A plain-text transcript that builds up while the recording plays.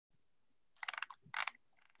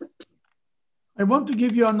I want to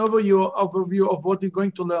give you an overview of what you're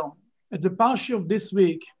going to learn. At the parsha of this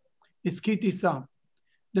week is Ki Tisa.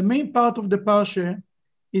 The main part of the parsha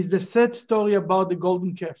is the sad story about the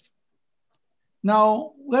golden calf.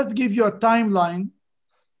 Now, let's give you a timeline.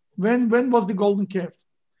 When was the golden calf?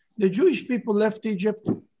 The Jewish people left Egypt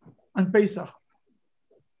on Pesach.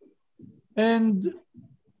 And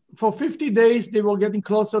for 50 days, they were getting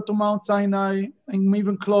closer to Mount Sinai and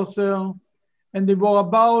even closer. And they were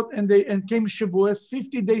about, and came Shavuos.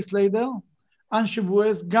 50 days later, on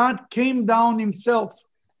Shavuos, God came down himself,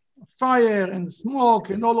 fire and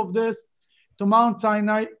smoke and all of this, to Mount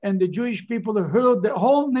Sinai. And the Jewish people heard, the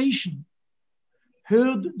whole nation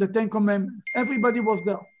heard the Ten Commandments. Everybody was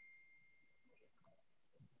there.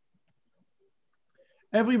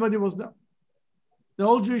 Everybody was there. The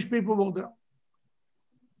whole Jewish people were there.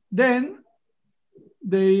 Then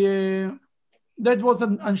that was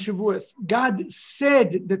on Shavuos. God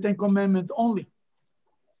said the Ten Commandments only.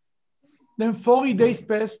 Then 40 days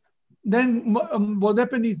passed. Then what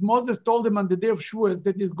happened is Moses told them on the day of Shavuos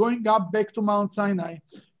that he's going up back to Mount Sinai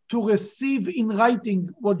to receive in writing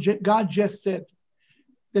what God just said.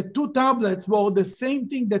 The two tablets were the same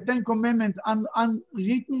thing, the Ten Commandments,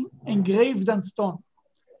 unwritten, engraved on stone.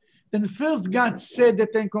 Then first God said the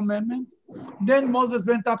Ten Commandments. Then Moses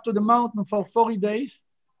went up to the mountain for 40 days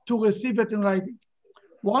to receive it in writing.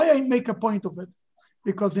 Why I make a point of it?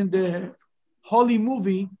 Because in the holy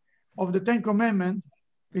movie of the Ten Commandments,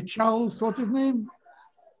 Charles, what's his name?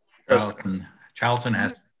 Charlton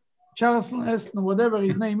Heston. Charlton Heston, whatever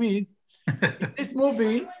his name is. In this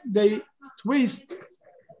movie, they twist.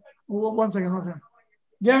 One second.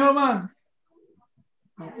 Gamerman.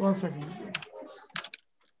 One second.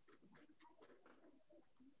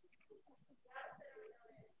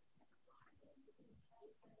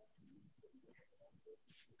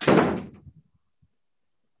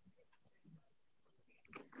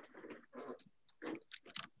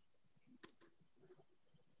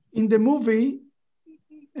 In the movie,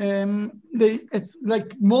 it's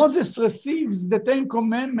like Moses receives the Ten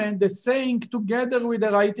Commandments, the saying together with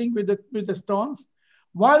the writing, with the stones,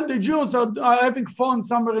 while the Jews are having fun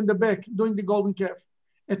somewhere in the back doing the golden calf.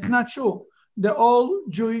 It's not true. The all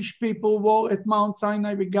Jewish people were at Mount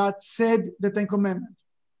Sinai where God said the Ten Commandments.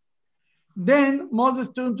 Then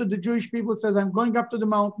Moses turned to the Jewish people and says, I'm going up to the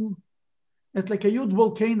mountain. It's like a huge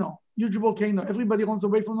volcano. Everybody runs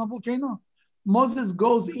away from the volcano. Moses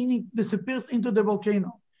goes in, disappears into the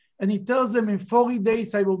volcano, and he tells them in 40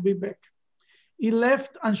 days I will be back. He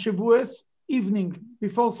left on Shavuos evening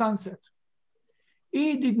before sunset.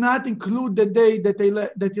 He did not include the day that he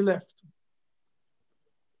left.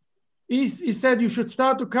 He said you should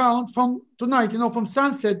start to count from tonight, from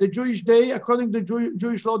sunset. The Jewish day, according to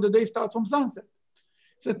Jewish law, the day starts from sunset.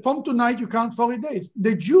 He said from tonight you count 40 days.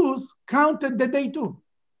 The Jews counted the day too,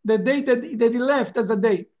 the day that he left as a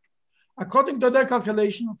day. According to their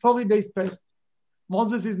calculation, 40 days passed.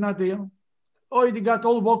 Moses is not there. Oh, they got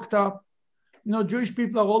all worked up. Jewish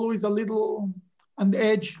people are always a little on the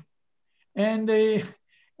edge. And they're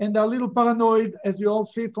a little paranoid, as we all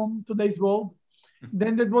see from today's world.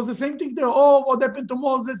 Then that was the same thing there. Oh, what happened to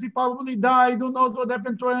Moses? He probably died. Who knows what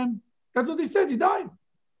happened to him? That's what he said. He died.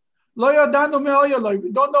 We don't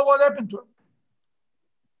know what happened to him.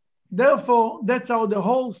 Therefore, that's how the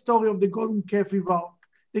whole story of the golden calf evolved.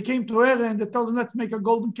 They came to Aaron, they told him, let's make a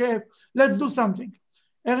golden calf. Let's do something.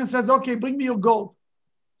 Aaron says, okay, bring me your gold.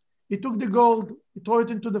 He took the gold, he threw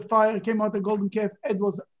it into the fire, came out a golden calf. It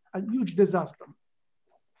was a huge disaster.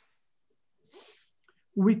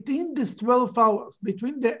 Within this 12 hours,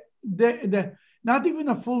 between the not even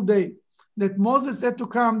a full day, that Moses had to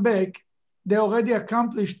come back, they already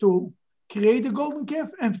accomplished to create the golden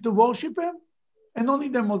calf and to worship him. And only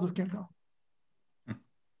then Moses came down.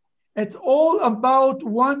 It's all about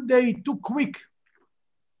one day too quick,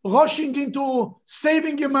 rushing into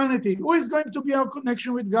saving humanity. Who is going to be our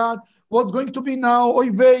connection with God? What's going to be now?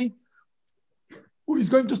 Oy vey. Who is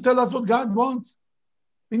going to tell us what God wants?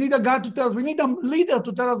 We need a God to tell us. We need a leader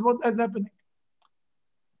to tell us what is happening.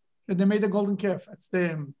 And they made a golden calf. It's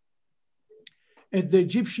the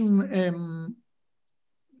Egyptian,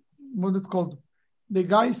 what is it called? The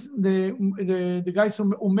guys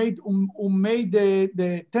who made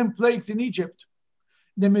the 10 plagues in Egypt,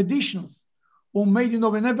 the magicians who made,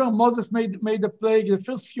 whenever Moses made the plague, the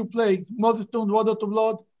first few plagues, Moses turned water to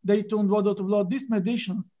blood, they turned water to blood. These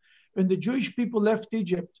magicians, when the Jewish people left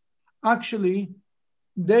Egypt,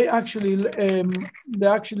 they actually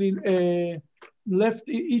left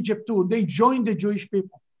Egypt too. They joined the Jewish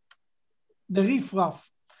people, the Rifraf.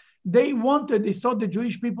 They saw the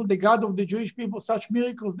Jewish people, the God of the Jewish people, such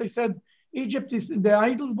miracles. They said, Egypt is, the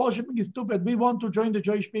idol worshiping is stupid. We want to join the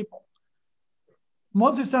Jewish people.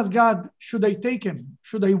 Moses asked God, should I take him?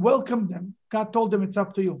 Should I welcome them? God told them, it's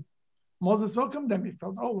up to you. Moses welcomed them. He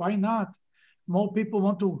felt, oh, why not? More people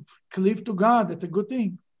want to cleave to God. That's a good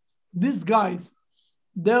thing. These guys,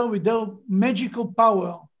 there with their magical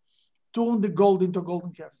power, turned the gold into a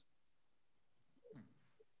golden calf.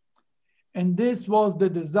 And this was the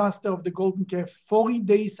disaster of the golden calf 40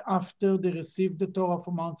 days after they received the Torah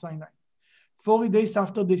from Mount Sinai. 40 days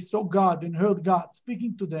after they saw God and heard God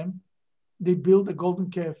speaking to them, they built a golden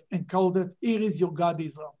calf and called it, here is your God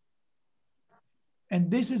Israel. And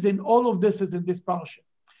this is in all of this is in this parsha.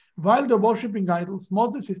 While they're worshiping idols,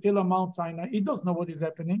 Moses is still on Mount Sinai. He doesn't know what is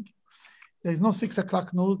happening. There is no 6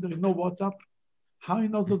 o'clock news. There is no WhatsApp. How he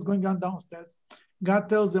knows what's going on downstairs? God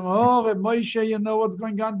tells him, oh, Reb Moshe, you know what's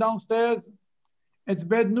going on downstairs? It's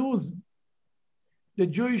bad news. The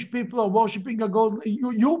Jewish people are worshiping a golden,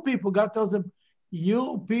 you people, God tells them,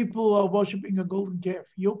 you people are worshiping a golden calf.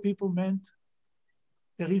 You people meant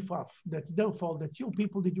the Rifraf. That's their fault. That's your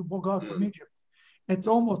people that you brought out from Egypt. It's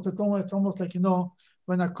almost like, you know,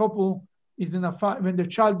 when a couple is in a fight, when the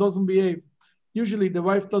child doesn't behave, usually the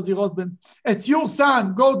wife tells the husband, it's your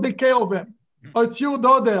son, go take care of him. Or it's your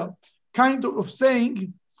daughter. Kind of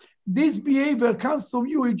saying, this behavior comes from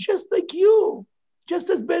you. It's just like you. Just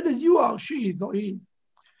as bad as you are, she is or he is.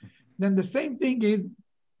 Then the same thing is,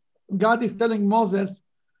 God is telling Moses,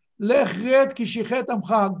 Lech red ki shichet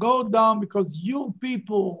amcha, go down because you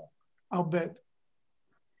people are bad.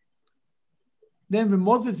 Then when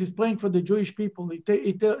Moses is praying for the Jewish people, he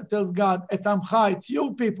tells God, it's amcha, it's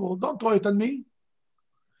you people, don't throw it on me.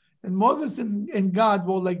 And Moses and God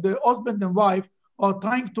were like the husband and wife are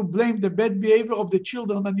trying to blame the bad behavior of the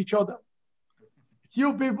children on each other. It's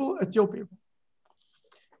you people, it's your people.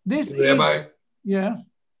 This Rabbi, yeah.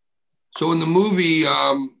 So in the movie,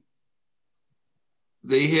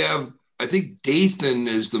 they have, I think Dathan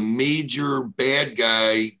is the major bad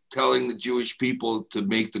guy telling the Jewish people to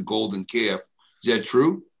make the golden calf. Is that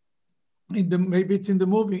true? Maybe it's in the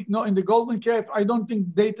movie. No, in the golden calf, I don't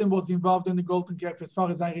think Dathan was involved in the golden calf as far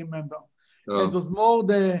as I remember. Oh. It was more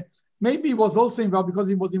maybe he was also involved because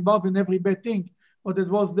he was involved in every bad thing. But it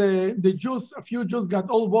was the Jews, a few Jews got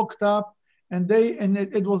all worked up and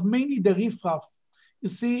it was mainly the Rifraf. You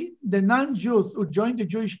see, the non-Jews who joined the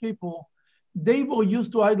Jewish people, they were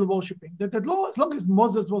used to idol worshiping. That as long as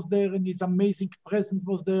Moses was there and his amazing presence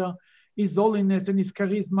was there, his holiness and his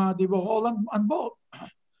charisma, they were all on board.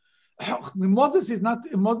 Moses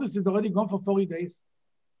is already gone for 40 days.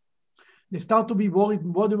 They start to be worried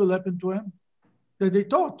what will happen to him. They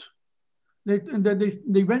thought.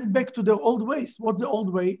 They went back to their old ways. What's the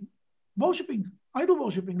old way? Worshipping, idol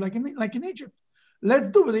worshipping, like in Egypt. Let's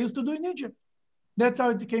do what they used to do in Egypt. That's how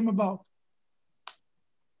it came about.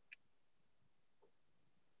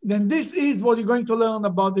 Then this is what you're going to learn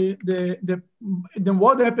about then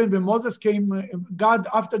what happened when Moses came.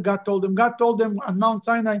 After God told them on Mount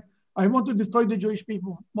Sinai, I want to destroy the Jewish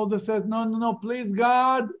people. Moses says, no, please,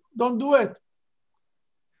 God, don't do it.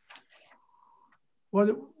 What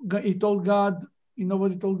he told God, you know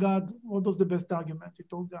what he told God? What was the best argument he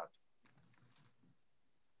told God?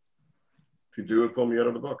 If you do it, pull me out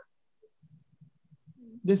of the book.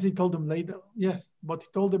 This he told them later, yes. But he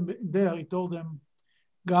told them there, he told them,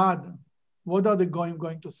 God, what are the Goyim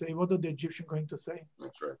going to say? What are the Egyptians going to say?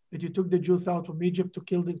 That's right. That you took the Jews out from Egypt to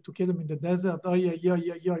kill them in the desert? Oh, yeah.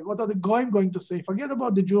 What are the Goyim going to say? Forget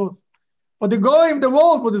about the Jews. But the Goyim, the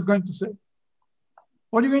world, what is going to say?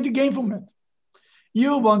 What are you going to gain from it?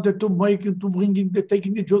 You wanted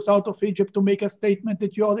taking the Jews out of Egypt to make a statement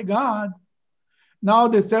that you are the God. Now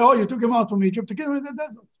they say, oh, you took them out from Egypt to kill them in the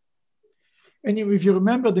desert. And if you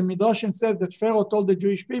remember, the Midrash says that Pharaoh told the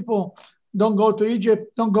Jewish people, don't go to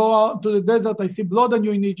Egypt, don't go out to the desert, I see blood on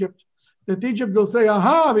you in Egypt. That Egypt will say,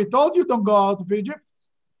 aha, we told you don't go out of Egypt.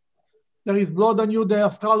 There is blood on you. The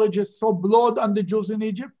astrologers saw blood on the Jews in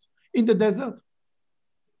Egypt, in the desert.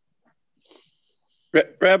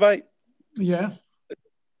 Rabbi? Yeah.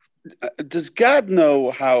 Does God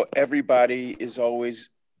know how everybody is always,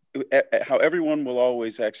 how everyone will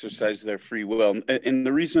always exercise their free will? And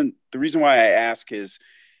the reason why I ask is,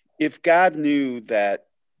 if God knew that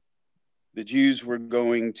the Jews were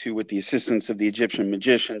going to, with the assistance of the Egyptian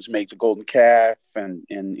magicians, make the golden calf and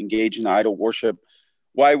engage in idol worship,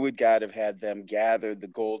 why would God have had them gather the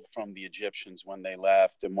gold from the Egyptians when they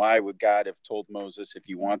left? And why would God have told Moses, if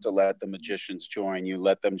you want to let the magicians join you,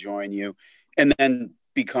 let them join you, and then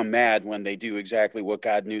become mad when they do exactly what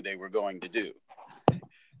God knew they were going to do?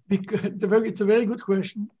 Because it's a very good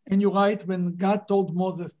question. And you're right, when God told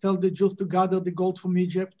Moses, tell the Jews to gather the gold from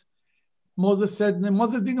Egypt, Moses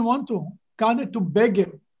didn't want to. started to beg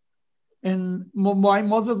him. And why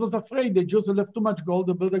Moses was afraid, the Jews had left too much gold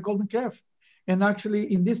to build a golden calf. And actually,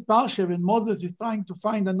 in this parsha, when Moses is trying to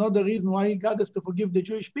find another reason why God has to forgive the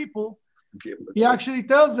Jewish people, he actually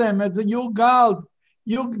tells them, as a your God,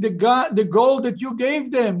 the gold that you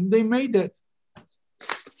gave them, they made it.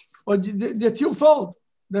 Or that's your fault.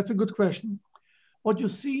 That's a good question. What you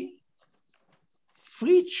see,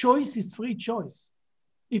 free choice is free choice.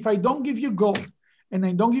 If I don't give you gold, and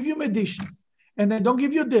I don't give you medicines, and I don't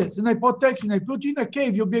give you this, and I protect you, and I put you in a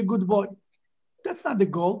cave, you'll be a good boy. That's not the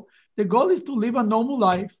goal. The goal is to live a normal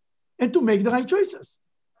life and to make the right choices.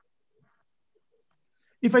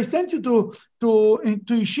 If I send you to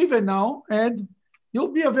yeshiva now, Ed,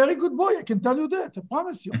 you'll be a very good boy. I can tell you that. I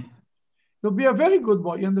promise you. You'll be a very good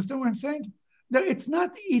boy. You understand what I'm saying? It's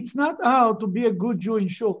not how to be a good Jew in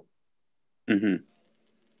shul. Mm-hmm.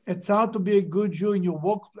 It's how to be a good Jew in your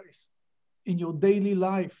workplace, in your daily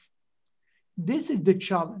life. This is the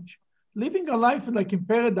challenge. Living a life like in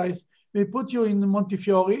paradise, we put you in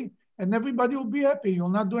Montefiore, and everybody will be happy. You'll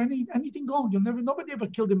not do anything wrong. Nobody ever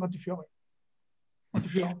killed in Montefiore,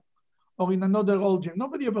 or in another old gym.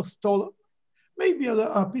 Nobody ever stole maybe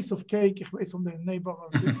a piece of cake from the neighbor.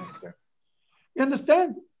 You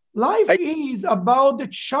understand? Life is about the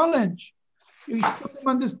challenge. You put him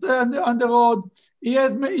on the road. He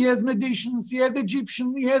has medicines. He has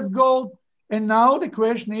Egyptian. He has gold. And now the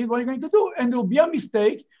question is, what are you going to do? And there will be a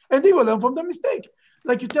mistake, and they will learn from the mistake.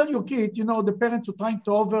 Like you tell your kids, the parents are trying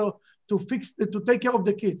to take care of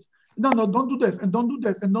the kids. No, don't do this, and don't do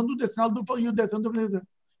this, and don't do this, and I'll do for you this, and do this.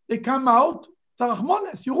 They come out,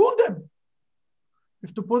 tzarachmones, you ruin them. You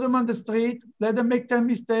have to put them on the street, let them make their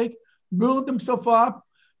mistake, build themselves up,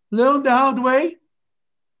 learn the hard way.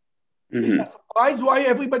 Mm-hmm. Is that surprised why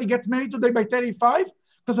everybody gets married today by 35?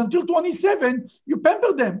 Because until 27, you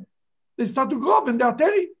pamper them. They start to grow up and they're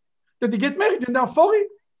 30. Then they get married and they're 40.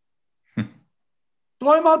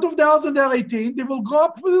 Throw them out of the house when they're 18, they will grow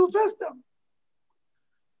up a little faster.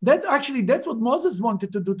 That's what Moses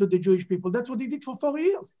wanted to do to the Jewish people. That's what he did for 4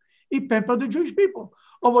 years. He pampered the Jewish people.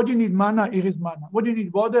 Oh, what do you need? Manna, here is manna. What do you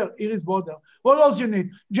need? Water, here is water. What else you need?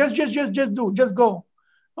 Just do, just go.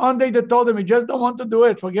 One day they told him, we just don't want to do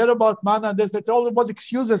it. Forget about manna and this. It's all it was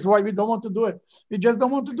excuses why we don't want to do it. We just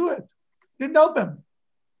don't want to do it. Didn't help him.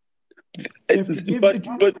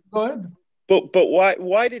 Go ahead. But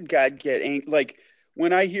why did God get angry? Like,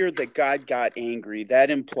 when I hear that God got angry, that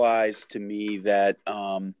implies to me that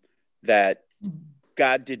that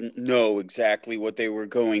God didn't know exactly what they were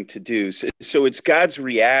going to do. So it's God's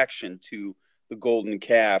reaction to the golden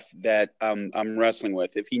calf that I'm wrestling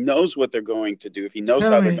with. If he knows what they're going to do, if he knows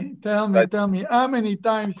tell me, how many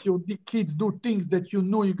times your kids do things that you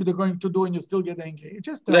knew they're going to do and you still get angry?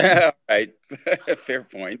 Just right. Fair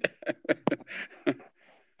point.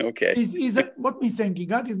 Okay. What we're saying,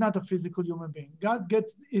 God is not a physical human being.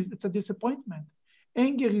 It's a disappointment.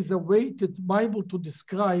 Anger is a way to the Bible to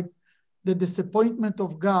describe the disappointment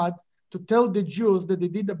of God, to tell the Jews that they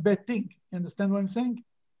did a bad thing. You understand what I'm saying?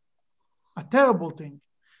 A terrible thing.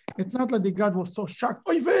 It's not like the God was so shocked.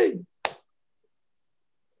 Oy vey!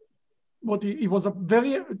 But even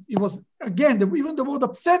the word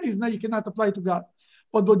upset is now you cannot apply to God.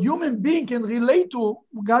 But what human being can relate to,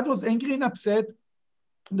 God was angry and upset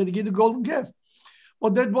that he gave the golden calf.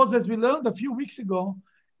 But that was, as we learned a few weeks ago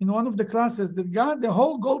in one of the classes, that the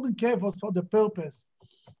whole golden calf was for the purpose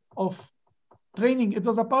of training. It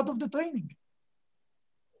was a part of the training.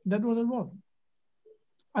 That's what it was.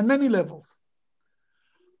 On many levels.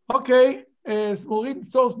 Okay, we'll read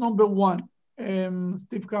source number 1.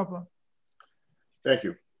 Steve Kappa. Thank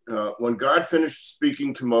you. When God finished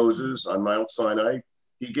speaking to Moses on Mount Sinai,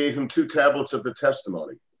 he gave him 2 tablets of the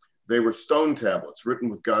testimony. They were stone tablets written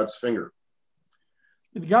with God's finger.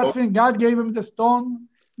 God gave him the stone.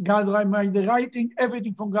 God made the writing,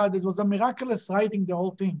 everything from God. It was a miraculous writing, the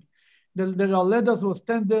whole thing. The letters were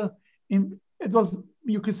standard. It was,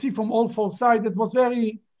 you could see from all 4 sides. It was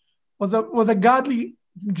was a godly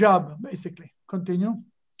job, basically. Continue.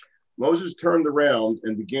 Moses turned around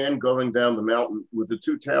and began going down the mountain with the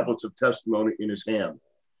 2 tablets of testimony in his hand.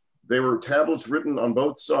 They were tablets written on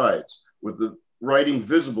both sides, with the writing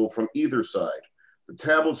visible from either side. The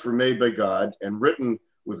tablets were made by God and written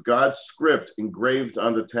with God's script engraved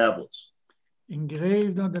on the tablets.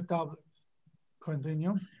 Engraved on the tablets.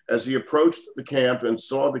 Continue. As he approached the camp and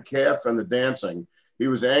saw the calf and the dancing, he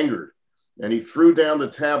was angered, and he threw down the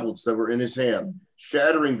tablets that were in his hand,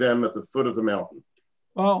 shattering them at the foot of the mountain.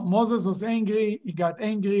 Well, Moses was angry, he got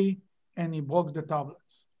angry, and he broke the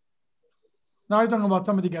tablets. Now I'm talking about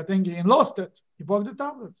somebody got angry and lost it. He broke the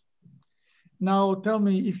tablets. Now tell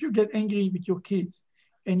me, if you get angry with your kids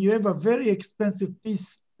and you have a very expensive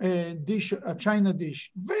dish, a China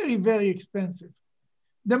dish, very, very expensive,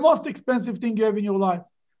 the most expensive thing you have in your life,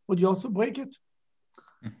 would you also break it?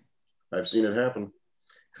 I've seen it happen.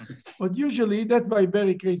 But usually that's by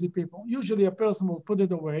very crazy people. Usually a person will put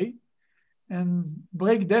it away and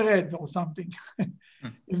break their heads or something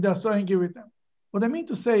if they're so angry with them. What I mean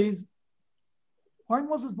to say is, why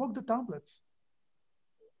Moses broke the tablets?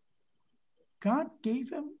 God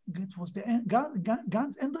gave him, it was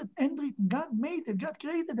God's handwritten, God made it, God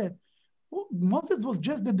created it. Moses was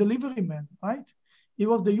just the delivery man, right? He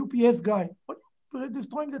was the UPS guy. What are you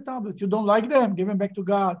destroying the tablets? You don't like them? Give them back to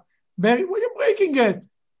God. Why are you breaking it?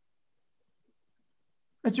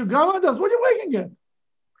 At your grandmother's, what are you breaking it?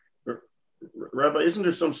 Rabbi, isn't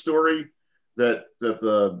there some story that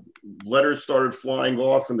the letters started flying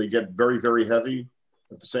off and they get very, very heavy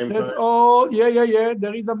at the same time? That's all. Yeah.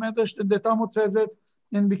 There is a matter. The Talmud says it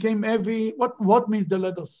and became heavy. What means the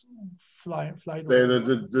letters fly?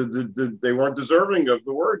 They weren't deserving of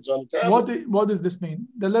the words on the tablet. What does this mean?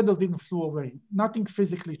 The letters didn't flew away. Nothing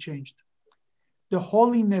physically changed. The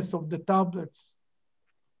holiness of the tablets.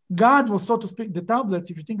 God was, so to speak, the tablets,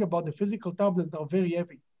 if you think about the physical tablets, they are very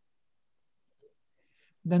heavy.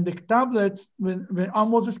 Then the tablets, when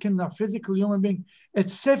Moses came, a physical human being, at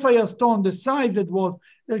sapphire stone, the size it was,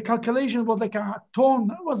 the calculation was like a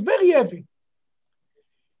ton, it was very heavy.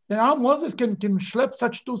 And Moses can schlep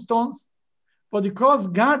such 2 stones, but because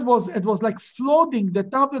it was like floating, the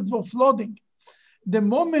tablets were floating. The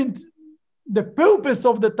moment the purpose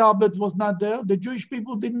of the tablets was not there, the Jewish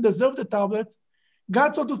people didn't deserve the tablets,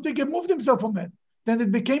 God, so to speak, removed himself from it. Then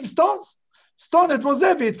it became stones. Stone, it was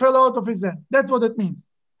heavy, it fell out of his hand. That's what it means.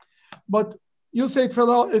 But you say it fell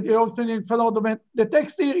out, it fell out of it. The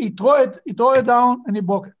text here, he threw it down and he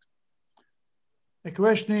broke it. The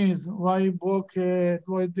question is, why he broke it?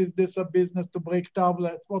 Why is this a business to break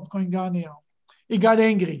tablets? What's going on here? He got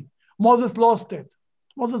angry. Moses lost it.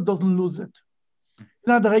 Moses doesn't lose it. He's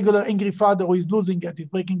not a regular angry father who is losing it. He's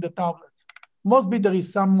breaking the tablets. Must be there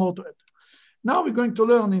is some more to it. Now we're going to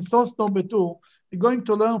learn in source number 2, we're going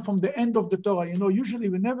to learn from the end of the Torah. You know, usually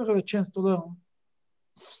we never have a chance to learn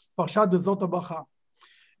Parshat Zot HaBracha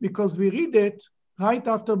because we read it right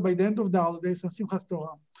after, by the end of the holidays, and Simchas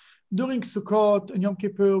Torah. During Sukkot and Yom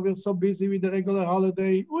Kippur, we're so busy with the regular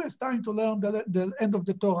holiday. Who has time to learn the end of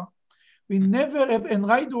the Torah? We never have, and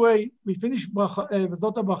right away, we finish Zot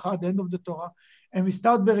HaBracha at the end of the Torah, and we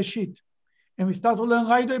start Bereshit. And we start to learn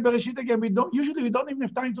right away Bereshit again. Usually we don't even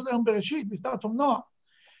have time to learn Bereshit. We start from Noah.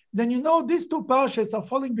 Then you know these 2 parshas are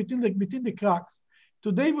falling between the cracks.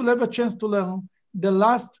 Today we'll have a chance to learn the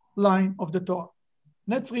last line of the Torah.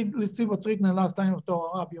 Let's see what's written in the last line of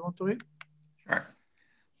Torah. Rabbi, you want to read? Sure.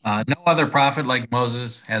 No other prophet like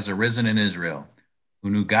Moses has arisen in Israel,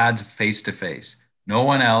 who knew God face to face. No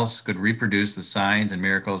one else could reproduce the signs and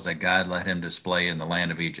miracles that God let him display in the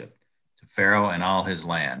land of Egypt, to Pharaoh and all his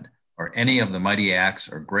land, or any of the mighty acts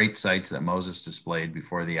or great sights that Moses displayed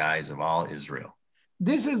before the eyes of all Israel.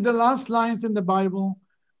 This is the last lines in the Bible.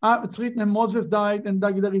 It's written, and Moses died, and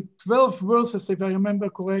there is 12 verses, if I remember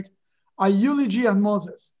correct, a eulogy on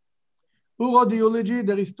Moses. Who wrote the eulogy?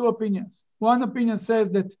 There is 2 opinions. One opinion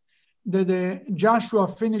says that Joshua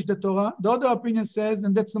finished the Torah. The other opinion says,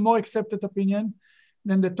 and that's the more accepted opinion,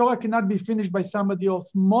 then the Torah cannot be finished by somebody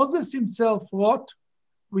else. Moses himself wrote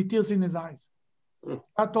with tears in his eyes.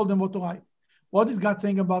 God told him what to write. What is God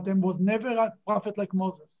saying about him? Was never a prophet like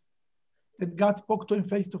Moses, that God spoke to him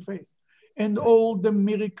face to face. And all the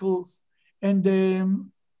miracles and the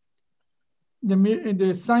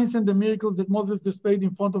signs and the miracles that Moses displayed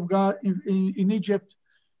in front of God in Egypt.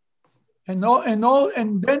 And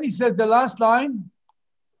then he says the last line,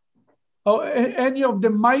 any of the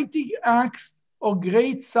mighty acts or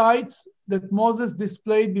great sights that Moses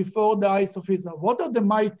displayed before the eyes of Israel. What are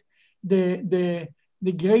the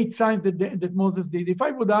great signs that Moses did? If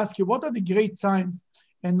I would ask you, what are the great signs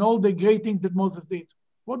and all the great things that Moses did?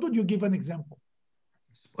 What would you give an example?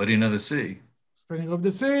 Splitting of the sea. Splitting of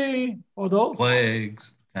the sea, or those?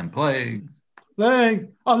 Plagues, 10 plagues. Plagues,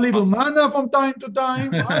 a little manna from time to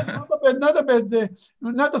time. Right?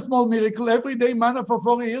 Not a small miracle. Every day manna for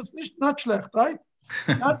 4 years, not schlecht, right?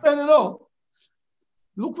 Not bad at all.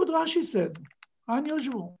 Look what Rashi says.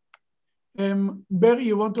 Unusual. Barry,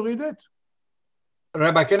 you want to read it?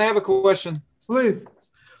 Rabbi, can I have a question? Please.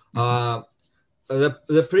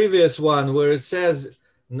 The previous one where it says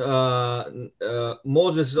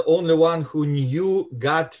Moses is the only one who knew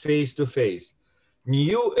God face to face.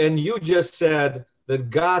 Knew, and you just said that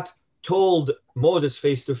God told Moses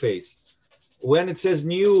face to face. When it says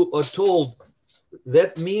knew or told,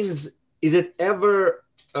 that means, is it ever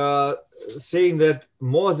saying that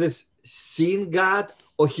Moses seen God,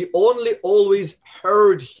 or he only always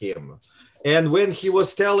heard him? And when he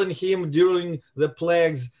was telling him during the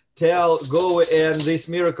plagues, go and this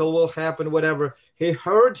miracle will happen, whatever, he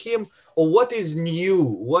heard him? Or what is new?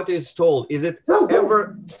 What is told? Is it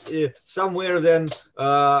ever somewhere then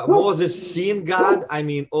Moses seen God? I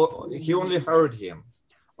mean, or he only heard him?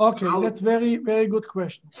 Okay, that's very, very good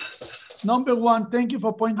question. Number one, thank you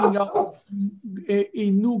for pointing out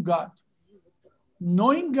a new God.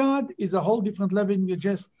 Knowing God is a whole different level than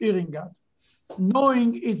just hearing God.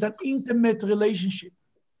 Knowing is an intimate relationship.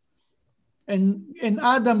 And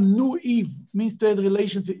Adam knew Eve means to have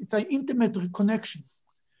relationship. It's an intimate connection.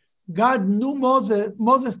 God knew Moses.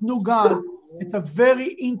 Moses knew God. It's a very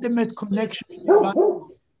intimate connection.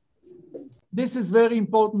 This is very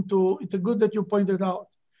important to. It's a good that you pointed out.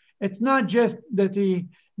 It's not just that he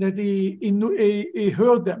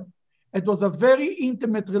heard them. It was a very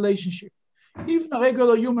intimate relationship. Even a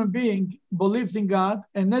regular human being believes in God,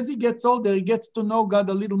 and as he gets older, he gets to know God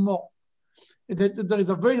a little more. There is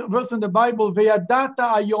a verse in the Bible, Ve'yadata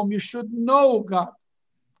ayom, you should know God,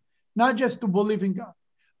 not just to believe in God.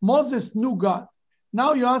 Moses knew God.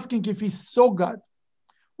 Now you're asking if he saw God.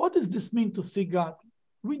 What does this mean to see God?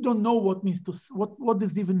 We don't know what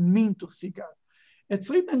does it even mean to see God. It's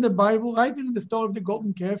written in the Bible, right in the story of the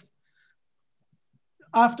golden calf.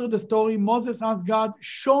 After the story, Moses asked God,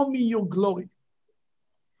 show me your glory.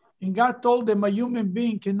 And God told him, a human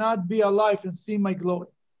being cannot be alive and see my glory,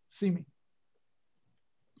 see me.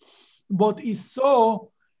 But he saw,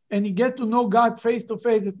 and he get to know God face to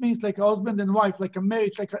face. It means like a husband and wife, like a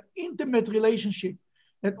marriage, like an intimate relationship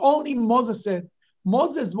that only Moses said.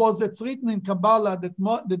 Moses it's written in Kabbalah that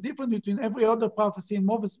the difference between every other prophecy and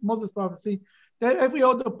Moses' prophecy, that every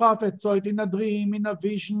other prophet saw it in a dream, in a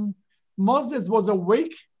vision. Moses was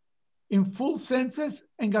awake in full senses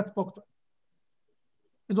and God spoke to him.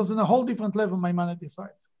 It was in a whole different level, Maimonides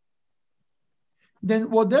decides. Then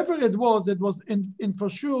whatever it was in for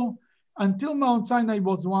sure, until Mount Sinai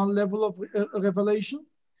was one level of revelation.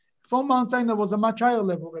 From Mount Sinai was a much higher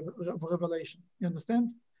level of revelation. You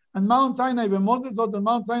understand? And Mount Sinai, when Moses was on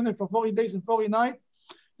Mount Sinai for 40 days and 40 nights,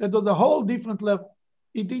 that was a whole different level.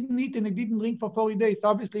 He didn't eat and he didn't drink for 40 days.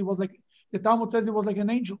 Obviously, it was like, the Talmud says it was like an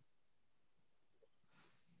angel.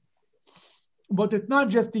 But it's not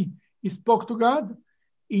just he spoke to God,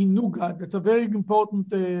 he knew God. That's a very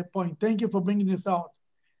important point. Thank you for bringing this out.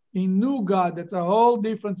 He knew God. That's a whole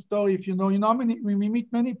different story. If you know how many, we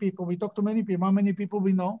meet many people, we talk to many people, how many people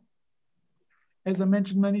we know? As I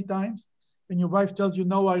mentioned many times, when your wife tells you,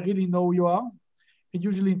 no, I really know who you are, and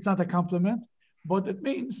usually it's not a compliment, but it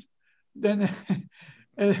means then,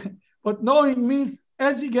 but knowing means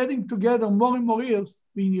as you're getting together more and more years,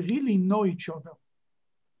 we really know each other.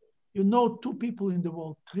 You know 2 people in the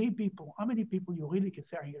world, 3 people. How many people you really can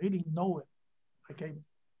say, I really know it? Okay.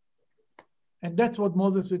 And that's what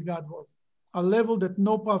Moses with God was. A level that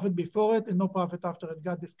no prophet before it and no prophet after it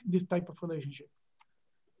got this type of relationship.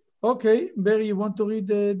 Okay, Barry, you want to read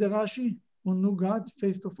the Rashi? Who knew God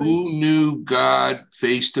face to face? Who knew God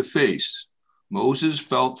face to face? Moses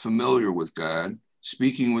felt familiar with God,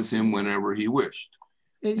 speaking with him whenever he wished.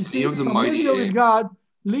 You see, familiar with God,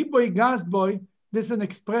 Liboy Gazboy, this is an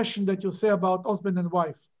expression that you say about husband and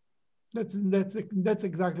wife. That's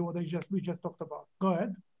exactly what we just talked about. Go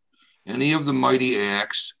ahead. Any of the mighty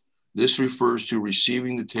acts, this refers to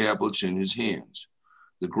receiving the tablets in his hands.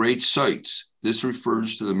 The great sights, this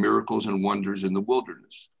refers to the miracles and wonders in the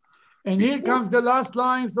wilderness. And here comes the last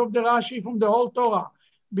lines of the Rashi from the whole Torah.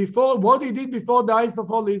 Before what he did before the eyes of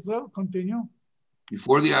all Israel. Continue.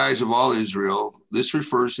 Before the eyes of all Israel, this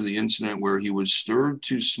refers to the incident where he was stirred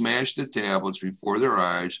to smash the tablets before their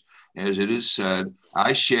eyes, as it is said,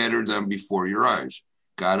 I shattered them before your eyes.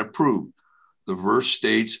 God approved. The verse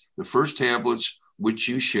states, the first tablets which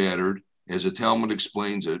you shattered, as the Talmud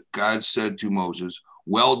explains it, God said to Moses,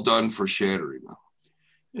 well done for shattering them.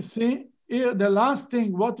 You see, here the last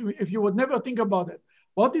thing, if you would never think about it,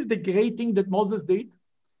 what is the great thing that Moses did?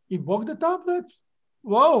 He broke the tablets.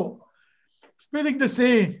 Whoa. Splitting the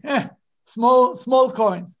sea, small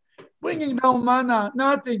coins. Bringing down manna,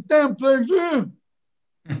 nothing, 10 plagues.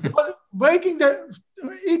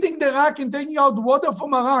 Eating the rock and taking out water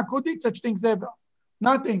from a rock. Who did such things ever?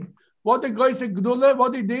 Nothing. What the Goy said,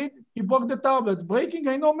 what he did, he broke the tablets. Breaking,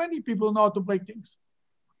 I know many people know how to break things.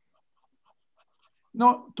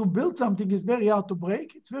 No, to build something is very hard. To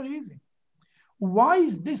break, it's very easy. Why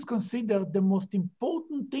is this considered the most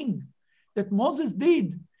important thing that Moses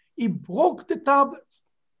did? He broke the tablets.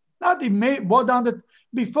 Not he made what on the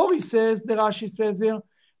before he says, the Rashi says here,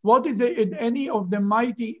 what is any of the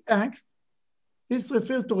mighty acts? This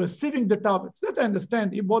refers to receiving the tablets. That I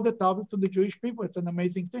understand. He brought the tablets to the Jewish people. It's an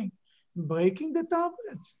amazing thing. Breaking the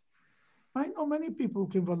tablets. I know many people who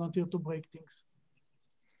can volunteer to break things.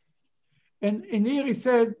 And in here he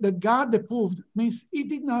says that God approved, means he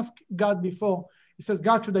didn't ask God before. He says,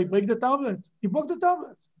 God, should I break the tablets? He broke the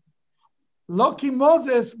tablets. Lucky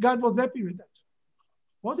Moses, God was happy with that.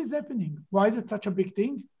 What is happening? Why is it such a big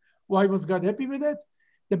thing? Why was God happy with it?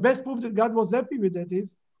 The best proof that God was happy with that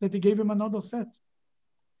is that he gave him another set.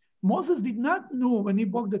 Moses did not know when he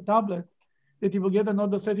broke the tablet that he will get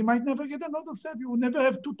another set. He might never get another set. He will never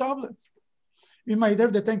have 2 tablets. We might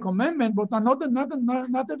have the 10 Commandments, but not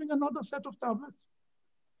having another set of tablets.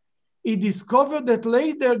 He discovered that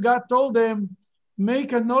later God told them,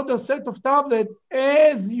 make another set of tablets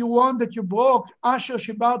as you want that you broke, Asher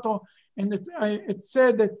Shibato. And it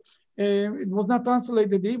said that it was not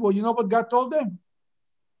translated in Hebrew. You know what God told them?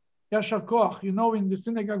 Yashar Koach. You know, in the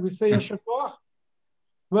synagogue we say Yashar Koach.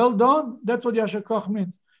 Well done. That's what Yashar Koach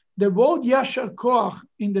means. The word Yashar Koach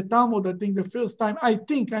in the Talmud, I think the first time,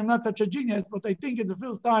 I'm not such a genius, but I think it's the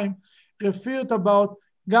first time referred about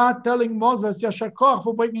God telling Moses Yashar Koach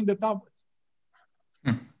for breaking the tablets.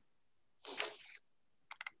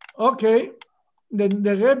 Okay. Then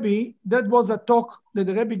the Rebbe, that was a talk that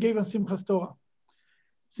the Rebbe gave on Simchas Torah.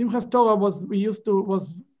 Simchas Torah was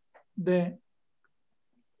the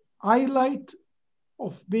highlight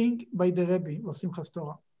of being by the Rebbe, was Simchas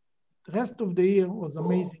Torah. The rest of the year was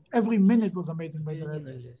amazing. Every minute was amazing by the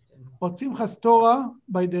Rebbe. But Simchas Torah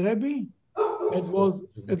by the Rebbe, it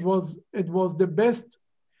was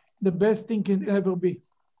the best thing can ever be.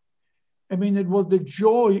 I mean, it was the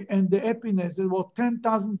joy and the happiness. There were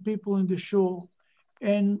 10,000 people in the shul,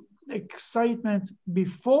 and the excitement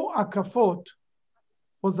before Akafot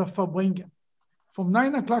was a Farbringen. From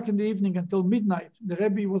 9 o'clock in the evening until midnight, the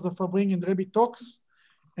Rebbe was a Farbringen. The Rebbe talks,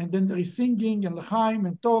 and then there is singing and l'chaim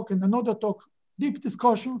and talk and another talk, deep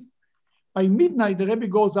discussions. By midnight, the Rebbe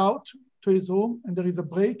goes out to his room, and there is a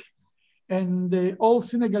break, and the whole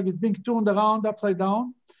synagogue is being turned around upside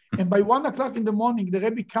down. And by 1 o'clock in the morning, the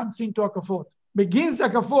Rebbe comes into Akafot, begins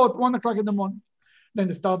Akafot 1 o'clock in the morning. Then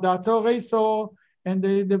they start the Ator and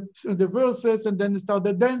the verses, and then they start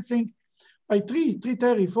the dancing. By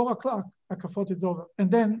 3:30, 4 o'clock, Akafot is over.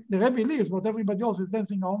 And then the Rebbe leaves, but everybody else is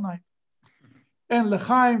dancing all night. And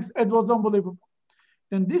l'chaim, it was unbelievable.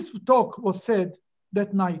 And this talk was said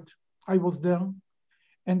that night. I was there.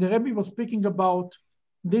 And the Rebbe was speaking about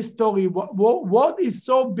this story. What is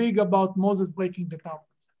so big about Moses breaking the tablets?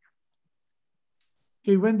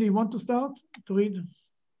 Okay, Wendy, you want to start to read?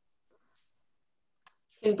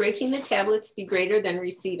 Can breaking the tablets be greater than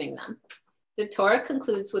receiving them? The Torah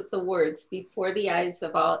concludes with the words, before the eyes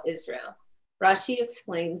of all Israel. Rashi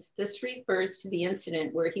explains, this refers to the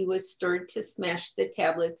incident where he was stirred to smash the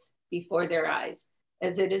tablets before their eyes.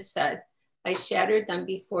 As it is said, I shattered them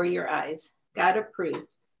before your eyes. God approved.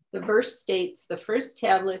 The verse states, the first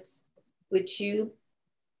tablets which you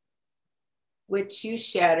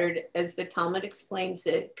shattered, as the Talmud explains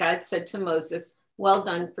it, God said to Moses, well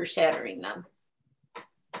done for shattering them.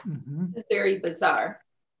 Mm-hmm. This is very bizarre.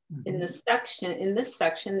 Mm-hmm. In this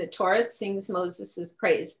section, the Torah sings Moses'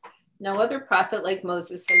 praise. No other prophet like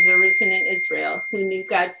Moses has arisen in Israel who knew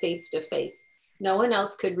God face to face. No one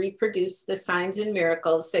else could reproduce the signs and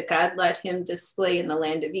miracles that God let him display in the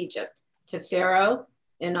land of Egypt, to Pharaoh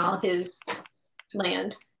and all his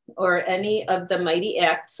land, or any of the mighty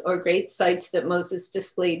acts or great sights that Moses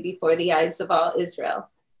displayed before the eyes of all Israel.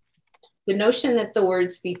 The notion that the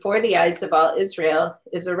words before the eyes of all Israel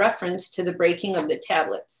is a reference to the breaking of the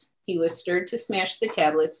tablets. He was stirred to smash the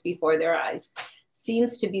tablets before their eyes.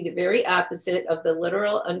 Seems to be the very opposite of the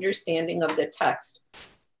literal understanding of the text,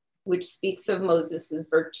 which speaks of Moses'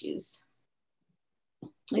 virtues.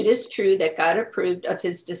 It is true that God approved of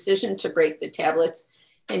his decision to break the tablets,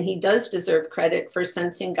 and he does deserve credit for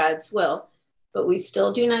sensing God's will, but we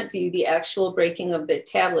still do not view the actual breaking of the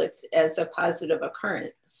tablets as a positive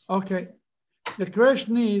occurrence. Okay. The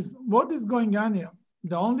question is, what is going on here?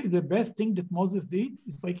 The best thing that Moses did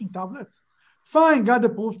is breaking tablets. Fine, God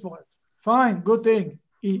approved for it. Fine, good thing.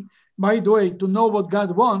 By the way, to know what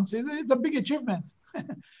God wants, it's a big achievement.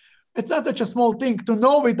 It's not such a small thing to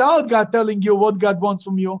know without God telling you what God wants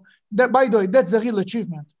from you. By the way, that's the real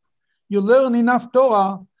achievement. You learn enough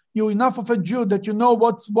Torah, you're enough of a Jew that you know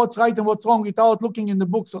what's right and what's wrong without looking in the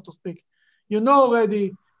book, so to speak. You know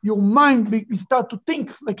already, your mind start to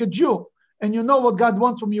think like a Jew, and you know what God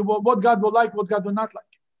wants from you, what God will like, what God will not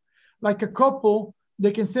like. Like a couple,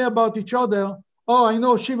 they can say about each other, oh, I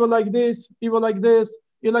know she will like this, he will like this,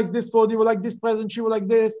 he likes this food, he will like this present, she will like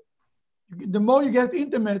this. The more you get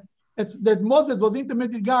intimate, It's that Moses was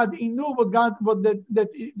intimate with God. He knew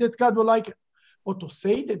that God would like it. But to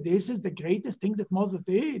say that this is the greatest thing that Moses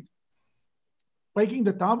did, breaking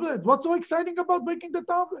the tablets, what's so exciting about breaking the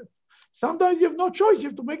tablets? Sometimes you have no choice. You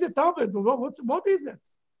have to break the tablets. What is it?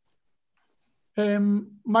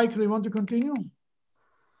 Michael, you want to continue?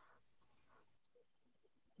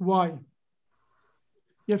 Why?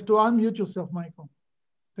 You have to unmute yourself, Michael.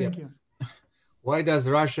 Thank you. Why does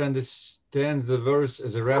Rashi understand the verse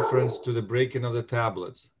as a reference to the breaking of the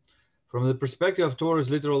tablets? From the perspective of Torah's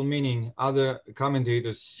literal meaning, other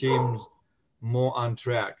commentators seem more on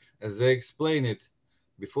track. As they explain it,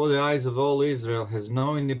 before the eyes of all Israel has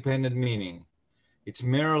no independent meaning. It's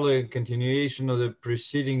merely a continuation of the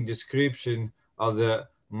preceding description of the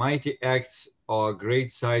mighty acts or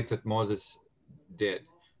great sight that Moses did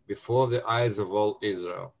before the eyes of all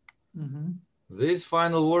Israel. Mm-hmm. These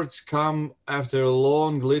final words come after a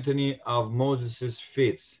long litany of Moses'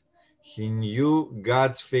 feats. He knew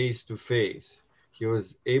God's face to face. He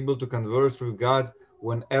was able to converse with God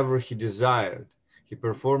whenever he desired. He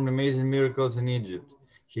performed amazing miracles in Egypt.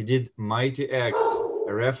 He did mighty acts,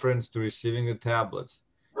 a reference to receiving the tablets.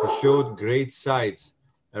 He showed great sights,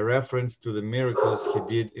 a reference to the miracles he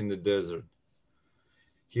did in the desert.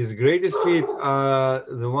 His greatest feat,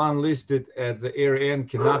 the one listed at the air end,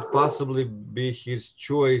 cannot possibly be his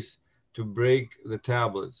choice to break the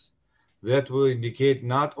tablets. That will indicate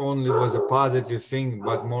not only was a positive thing,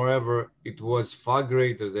 but moreover, it was far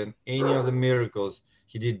greater than any of the miracles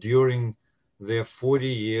he did during their 40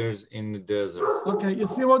 years in the desert. Okay, you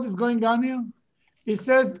see what is going on here? He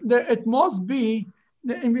says that it must be,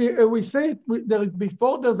 we say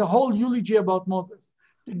there's a whole eulogy about Moses.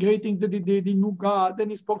 The great things that he did, he knew God,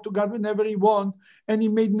 then he spoke to God whenever he wanted, and he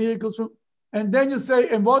made miracles. And then you say,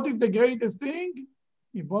 and what is the greatest thing?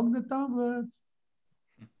 He broke the tablets.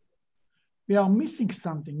 We are missing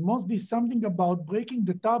something. Must be something about breaking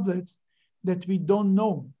the tablets that we don't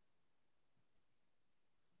know.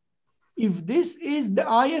 If this is the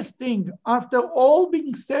highest thing, after all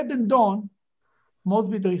being said and done,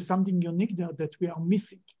 must be there is something unique there that we are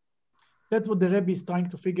missing. That's what the Rebbe is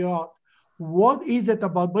trying to figure out. What is it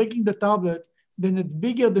about breaking the tablet? Then it's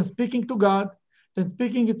bigger than speaking to God. Than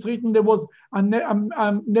speaking, it's written there was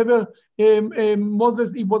Moses.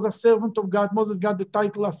 He was a servant of God. Moses got the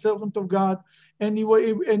title a servant of God, and he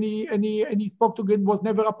spoke to God. Was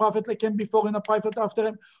never a prophet like him before and a prophet after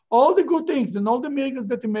him. All the good things and all the miracles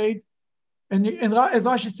that he made, and as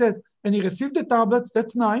Rashi says, and he received the tablets.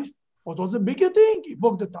 That's nice. What was a bigger thing? He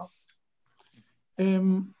broke the tablets.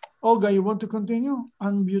 Olga, you want to continue?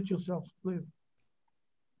 Unmute yourself, please.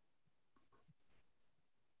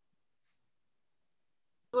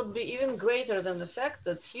 Would be even greater than the fact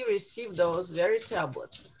that he received those very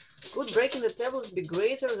tablets. Could breaking the tablets be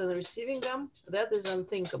greater than receiving them? That is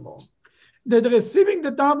unthinkable. The receiving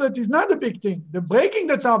the tablet is not a big thing. The breaking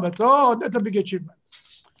the tablets, oh, that's a big achievement.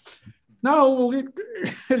 Now we'll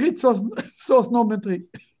read source number 3.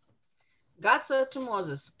 God said to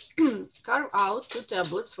Moses, carve out 2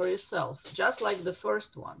 tablets for yourself, just like the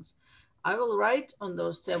first ones. I will write on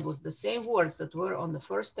those tablets the same words that were on the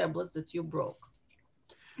first tablets that you broke.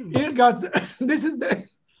 Here, God, this is the,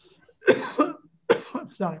 I'm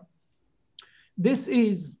sorry. This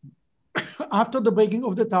is after the breaking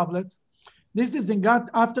of the tablets. This is in God,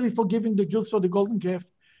 after he forgiving the Jews for the golden calf.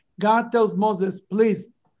 God tells Moses, please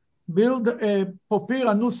prepare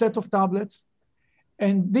a new set of tablets.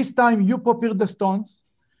 And this time you prepare the stones,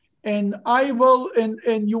 and I will,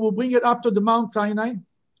 and you will bring it up to the Mount Sinai.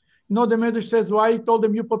 You know, the Medrash says, why he told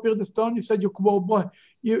them you prepare the stone? He said,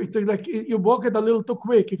 it's like you broke it a little too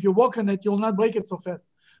quick. If you walk on it, you'll not break it so fast.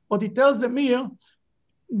 But he tells them here,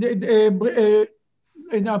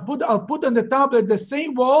 and I'll put on the tablet the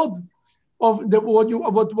same words of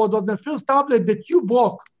what was the first tablet that you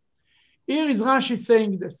broke. Here is Rashi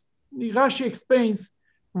saying this. Rashi explains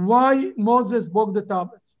why Moses broke the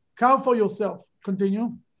tablets. Carve for yourself.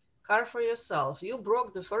 Continue. Carve for yourself. You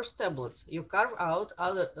broke the first tablets. You carve out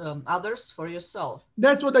others for yourself.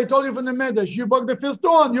 That's what I told you from the Medrash. You broke the first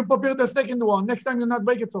one. You prepare the second one. Next time you not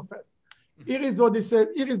break it so fast. Here is what he said.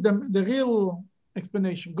 Here is the real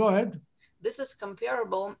explanation. Go ahead. This is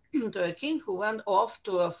comparable to a king who went off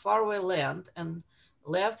to a faraway land and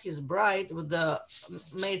left his bride with the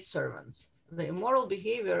maidservants. The immoral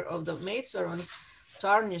behavior of the maidservants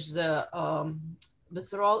tarnished the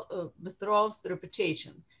betrothed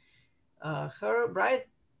reputation. Her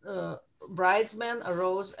bridesman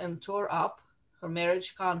arose and tore up her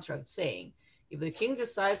marriage contract, saying, if the king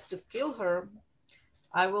decides to kill her,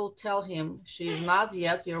 I will tell him she is not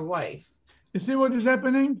yet your wife. You see what is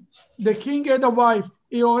happening? The king had a wife.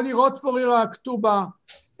 He already wrote for her a ketubah,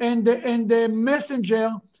 and the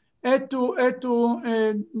messenger had to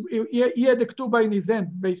he had the ketubah in his hand,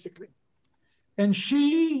 basically. And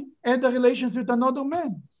she had a relations with another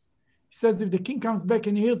man. He says if the king comes back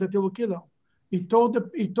and hears that, he will kill her. He told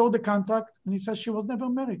the contract, and he says she was never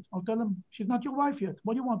married. I'll tell him she's not your wife yet.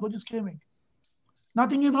 What do you want? What are you screaming?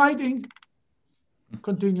 Nothing in writing.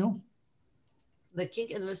 Continue. The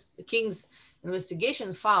king's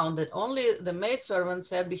investigation found that only the maidservants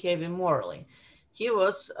had behaved immorally. He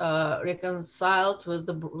was reconciled with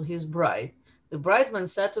his bride. The bridesman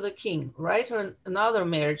said to the king, "Write her another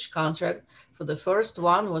marriage contract, for the first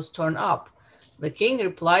one was torn up." The king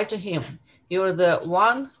replied to him, "You are the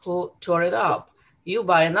one who tore it up. You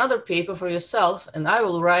buy another paper for yourself, and I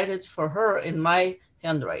will write it for her in my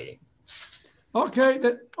handwriting." Okay.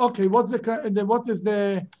 Okay. What is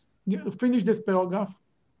the? Finish this paragraph.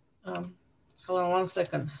 Hold on one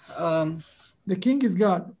second. The king is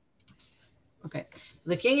God. Okay.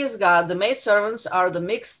 The king is God. The maidservants are the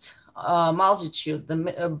mixed multitude.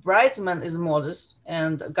 The bridesman is Moses,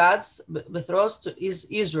 and God's betrothed is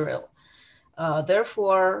Israel.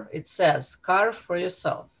 Therefore, it says, "Carve for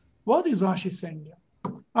yourself." What is Rashi saying here?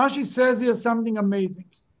 Rashi says here something amazing.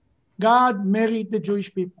 God married the Jewish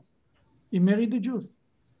people. He married the Jews.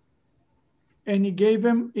 And he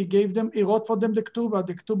wrote for them the ketubah.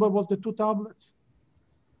 The ketubah was the 2 tablets.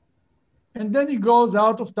 And then he goes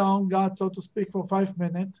out of town, God, so to speak, for 5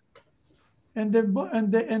 minutes, and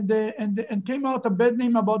came out a bad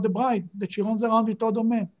name about the bride, that she runs around with other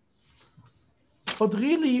men. But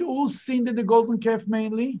really, who sinned in the golden calf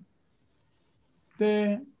mainly?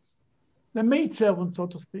 The maidservants, so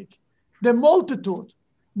to speak, the multitude,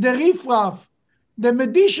 the riffraff, the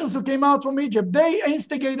magicians who came out from Egypt. They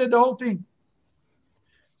instigated the whole thing.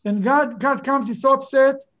 And God comes, he's so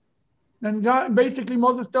upset. And God, basically,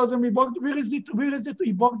 Moses tells him, where is it?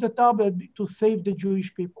 He broke the tablet to save the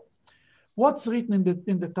Jewish people. What's written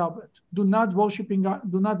in the tablet? Do not worship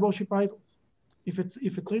idols. If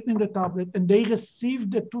it's written in the tablet and they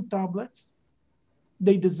received the 2 tablets,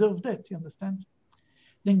 they deserve that, you understand?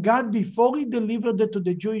 Then God, before he delivered it to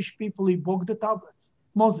the Jewish people, he broke the tablets.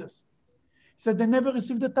 Moses says they never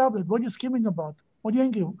received the tablet. What are you screaming about? What are you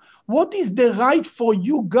angry? What is the right for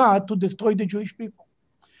you, God, to destroy the Jewish people?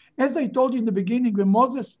 As I told you in the beginning,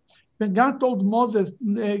 when God told Moses,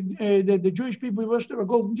 the Jewish people worshipped a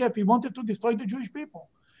golden calf, he wanted to destroy the Jewish people.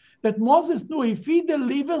 That Moses knew if he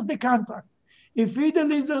delivers the contract, if he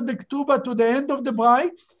delivers the ketubah to the end of the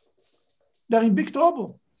bride, they're in big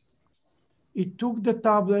trouble. He took the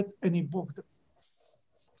tablet and he broke them.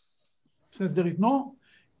 Says there is no,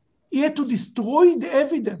 he had to destroy the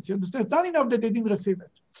evidence. You understand? It's not enough that they didn't receive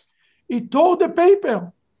it. He tore the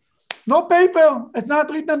paper. No paper. It's not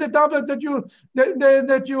written on the tablets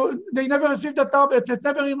they never received the tablets. It's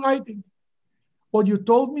never in writing. What you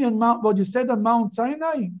told me what you said on Mount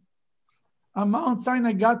Sinai. On Mount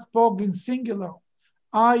Sinai, God spoke in singular.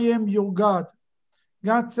 I am your God.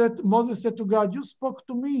 Moses said to God, you spoke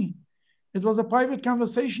to me. It was a private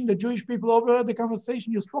conversation. The Jewish people overheard the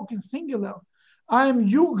conversation. You spoke in singular. I am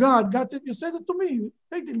you, God. God said, you said it to me.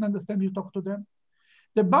 They didn't understand you talked to them.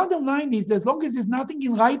 The bottom line is, as long as there's nothing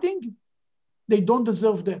in writing, they don't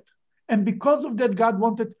deserve that. And because of that, God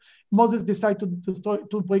wanted Moses decide to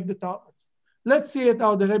break the tablets. Let's see it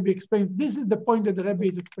how the Rebbe explains. This is the point that the Rebbe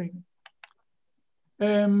is explaining.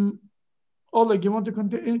 Oleg, you want to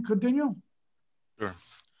continue? Sure.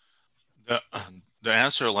 The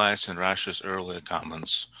answer lies in Rashi's earlier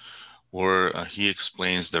comments, where he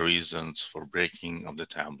explains the reasons for breaking of the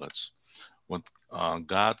tablets. When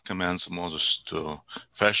God commands Moses to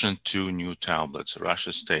fashion 2 new tablets,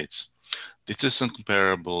 Rashi states, this is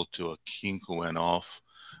incomparable to a king who went off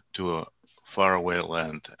to a faraway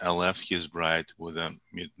land and left his bride with a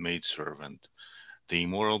maidservant. The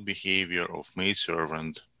immoral behavior of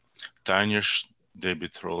maidservant tarnished the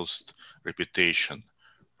betrothed reputation.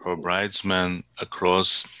 Her bridesmen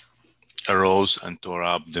arose and tore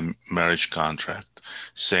up the marriage contract,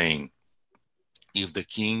 saying, if the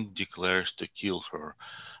king declares to kill her,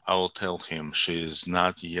 I will tell him she is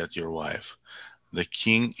not yet your wife. The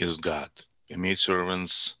king is God. The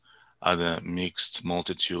maidservants are the mixed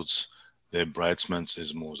multitudes. The bridesmen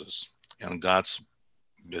is Moses. And God's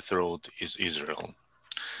betrothed is Israel.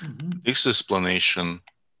 Mm-hmm. This explanation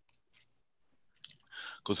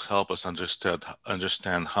could help us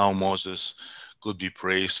understand how Moses could be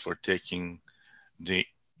praised for taking the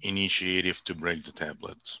initiative to break the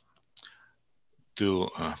tablets. To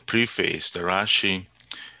preface, the Rashi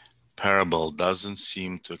parable doesn't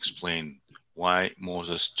seem to explain why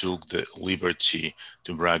Moses took the liberty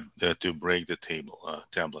to break the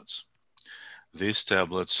tablets. These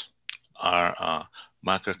tablets are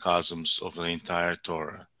microcosms of the entire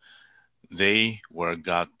Torah. They were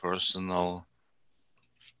God's personal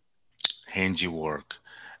handiwork,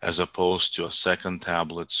 as opposed to second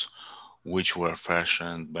tablets, which were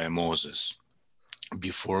fashioned by Moses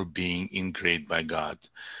before being engraved by God.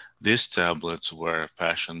 These tablets were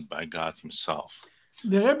fashioned by God himself.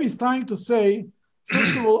 The Rebbe is trying to say,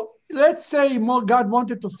 first of all, let's say God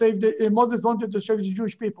wanted to save Moses wanted to save the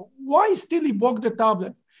Jewish people. Why still he broke the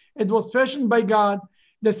tablets? It was fashioned by God.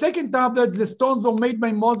 The second tablets, the stones were made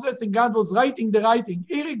by Moses, and God was writing the writing.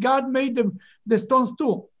 Here, God made the stones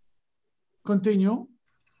too. Continue.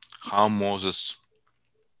 How Moses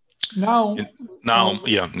now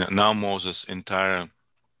Moses' entire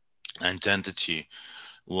identity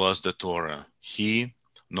was the Torah. He,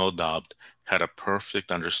 no doubt, had a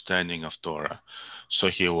perfect understanding of Torah, so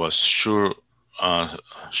he was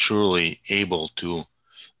surely able to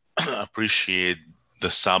appreciate the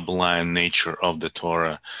sublime nature of the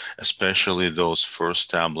Torah, especially those first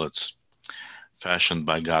tablets fashioned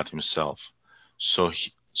by God himself. So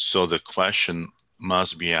the question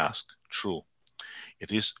must be asked, true,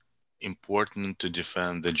 it is important to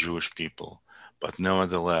defend the Jewish people, but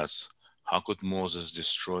nevertheless, how could Moses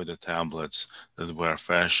destroy the tablets that were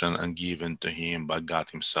fashioned and given to him by God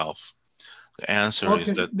himself? The answer is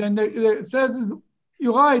that... Then it says,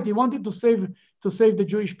 you're right, he wanted to save the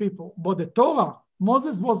Jewish people. But the Torah, what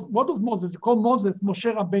was Moses? You call Moses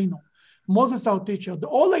Moshe Rabbeinu. Moses, our teacher. The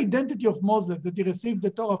whole identity of Moses, that he received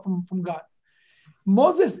the Torah from God.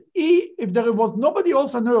 Moses, if there was nobody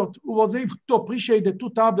else on earth who was able to appreciate the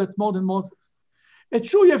two tablets more than Moses, it's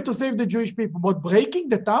true you have to save the Jewish people, but breaking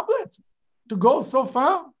the tablets to go so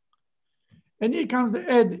far? And here comes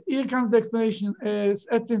the explanation.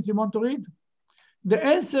 Ed Sims, you want to read? The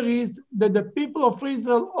answer is that the people of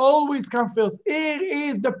Israel always come first. Here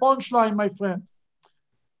is the punchline, my friend.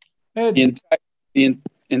 Ed. The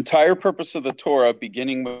entire purpose of the Torah,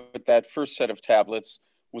 beginning with that first set of tablets,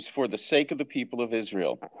 was for the sake of the people of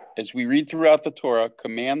Israel. As we read throughout the Torah,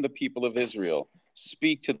 command the people of Israel,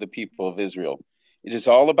 speak to the people of Israel. It is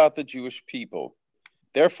all about the Jewish people.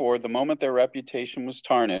 Therefore, the moment their reputation was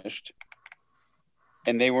tarnished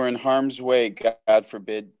and they were in harm's way, God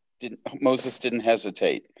forbid, Moses didn't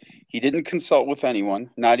hesitate. He didn't consult with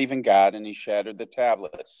anyone, not even God, and he shattered the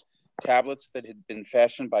tablets that had been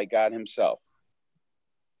fashioned by God himself.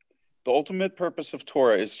 The ultimate purpose of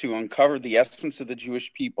Torah is to uncover the essence of the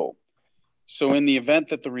Jewish people. So in the event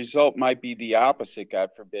that the result might be the opposite, God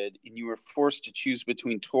forbid, and you are forced to choose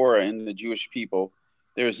between Torah and the Jewish people,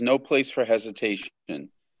 there is no place for hesitation.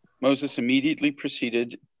 Moses immediately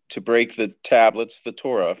proceeded to break the tablets, the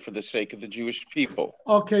Torah, for the sake of the Jewish people.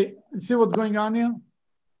 Okay, see what's going on here?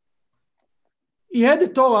 He had the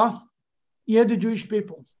Torah, he had the Jewish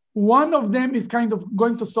people. One of them is kind of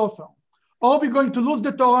going to suffer. Or we're going to lose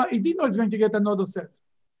the Torah. He didn't know he's going to get another set.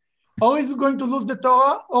 Or he's going to lose the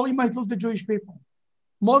Torah, or he might lose the Jewish people.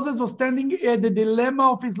 Moses was standing at the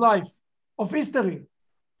dilemma of his life, of history.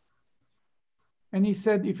 And he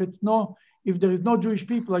said, if there is no Jewish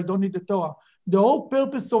people, I don't need the Torah. The whole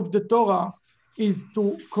purpose of the Torah is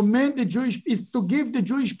to is to give the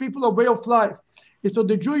Jewish people a way of life. Is for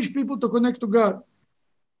the Jewish people to connect to God.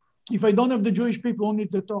 If I don't have the Jewish people, who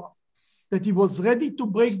needs the Torah? That he was ready to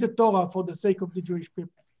break the Torah for the sake of the Jewish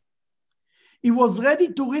people. He was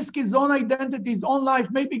ready to risk his own identity, his own life.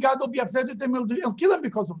 Maybe God will be upset with him, he'll kill him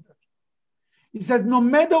because of that. He says, no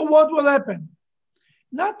matter what will happen,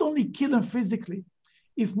 not only kill him physically,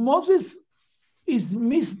 if Moses is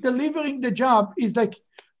misdelivering the job, is like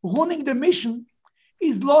ruining the mission,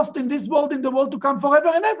 he's lost in this world, in the world to come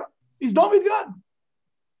forever and ever. He's done with God.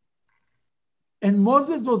 And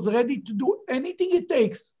Moses was ready to do anything it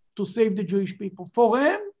takes to save the Jewish people. For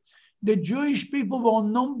him, the Jewish people were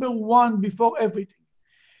number one before everything.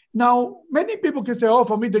 Now, many people can say, oh,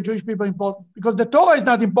 for me, the Jewish people are important, because the Torah is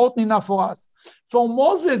not important enough for us. For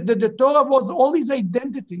Moses, the Torah was all his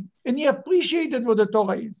identity, and he appreciated what the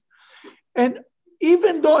Torah is. And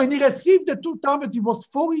even though, and he received the two tablets, he was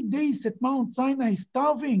 40 days at Mount Sinai,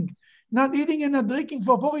 starving, not eating and not drinking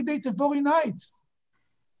for 40 days and 40 nights.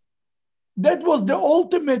 That was the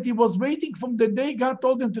ultimate. He was waiting from the day God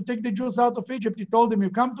told him to take the Jews out of Egypt. He told them, you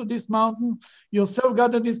come to this mountain, you'll serve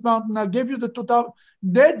God on this mountain, I'll give you the two tablets.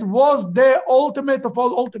 That was the ultimate of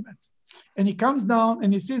all ultimates. And he comes down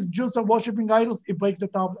and he sees Jews are worshiping idols, he breaks the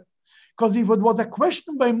tablet. Because if it was a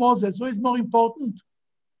question by Moses, who is more important?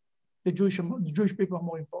 The Jewish people are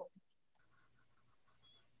more important.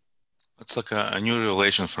 It's like a new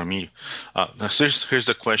revelation for me. Here's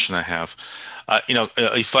the question I have.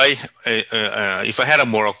 If I had a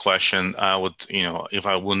moral question, I would, if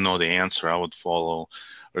I wouldn't know the answer, I would follow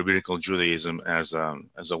rabbinical Judaism as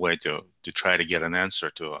a way to try to get an answer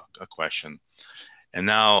to a question. And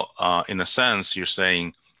now, in a sense, you're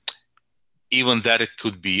saying even that it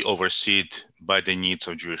could be overseen by the needs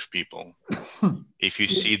of Jewish people. If you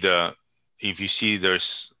see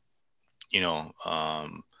there's,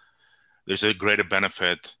 there's a greater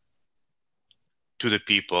benefit to the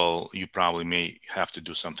people, you probably may have to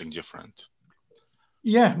do something different.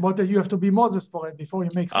 Yeah, but you have to be Moses for it before you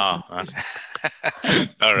make something.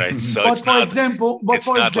 All right. So but it's for not, example, like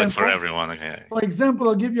for everyone. Okay. For example,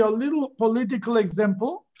 I'll give you a little political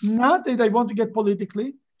example. Not that I want to get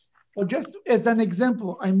politically, but just as an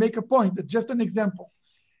example, I make a point. It's just an example.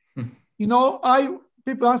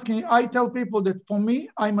 People ask me, I tell people that for me,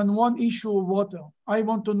 I'm on one issue of water. I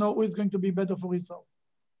want to know who is going to be better for Israel.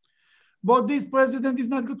 But this president is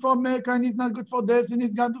not good for America, and he's not good for this, and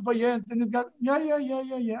he's not good for yes, and he's got, yeah,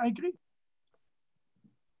 I agree.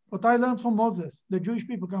 But I learned from Moses, the Jewish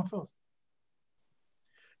people come first.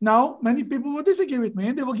 Now, many people will disagree with me,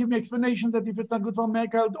 and they will give me explanations that if it's not good for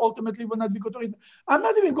America, ultimately it will not be good for Israel. I'm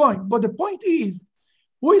not even going, but the point is,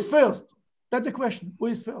 who is first? That's the question, who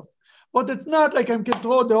is first? But it's not like I can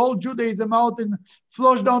throw the whole Judaism out and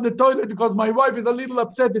flush down the toilet because my wife is a little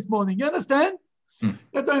upset this morning. You understand?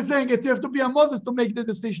 That's what I'm saying. You have to be a Moses to make the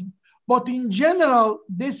decision. But in general,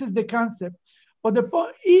 this is the concept. But the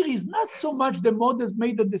point here is not so much the Moses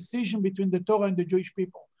made the decision between the Torah and the Jewish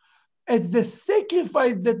people. It's the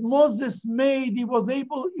sacrifice that Moses made. He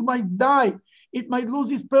might die. It might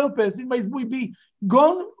lose his purpose. It might be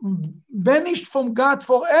gone, banished from God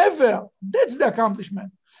forever. That's the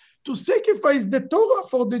accomplishment. To sacrifice the Torah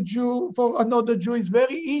for another Jew is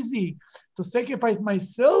very easy. To sacrifice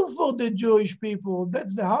myself for the Jewish people,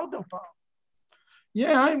 that's the harder part.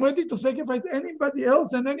 Yeah, I'm ready to sacrifice anybody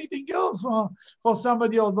else and anything else for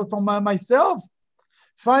somebody else, but for myself,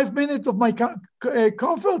 5 minutes of my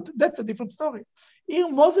comfort, that's a different story. Here,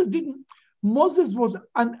 Moses'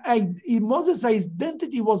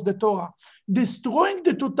 identity was the Torah. Destroying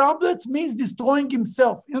the 2 tablets means destroying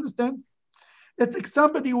himself. You understand? It's like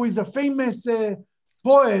somebody who is a famous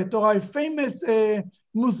poet or a famous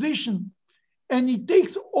musician, and he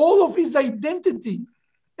takes all of his identity,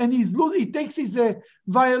 and he takes his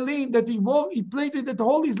violin that he played it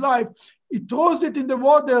all his life, he throws it in the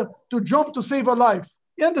water to jump to save a life.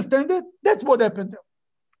 You understand it? That's what happened there.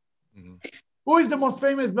 Mm-hmm. Who is the most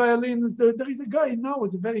famous violinist? There is a guy now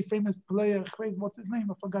who's a very famous player. What's his name?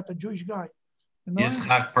 I forgot, a Jewish guy.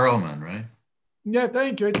 Yitzhak Perlman, right? Yeah,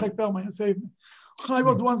 thank you. It's like Perlman. You saved me. I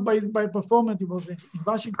was once by performance. He was in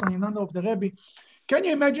Washington in honor of the Rebbe. Can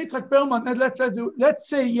you imagine Yitzhak Perlman? Let's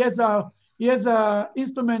say he has a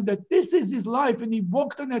instrument that this is his life, and he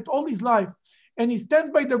worked on it all his life, and he stands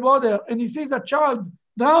by the water and he sees a child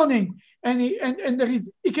drowning, and he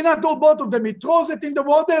cannot do both of them. He throws it in the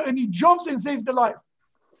water and he jumps and saves the life.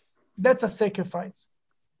 That's a sacrifice,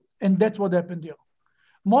 and that's what happened here.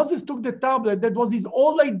 Moses took the tablet that was his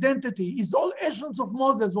whole identity, his whole essence of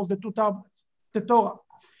Moses was the 2 tablets, the Torah.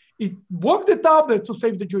 He broke the tablets to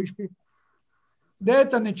save the Jewish people.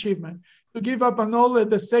 That's an achievement. To give up on all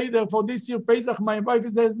the Seder for this year, Pesach, my wife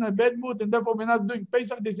is in a bad mood, and therefore we're not doing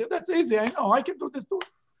Pesach this year. That's easy, I know, I can do this too.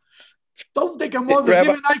 It doesn't take a Moses,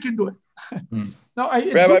 Rabbi, even I can do it.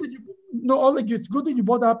 It's good that you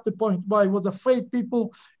brought up the point, but I was afraid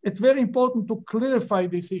people, it's very important to clarify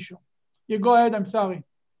this issue. You go ahead, I'm sorry.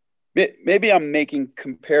 Maybe I'm making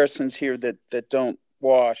comparisons here that don't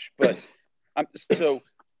wash, but so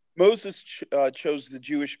Moses chose the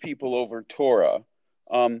Jewish people over Torah.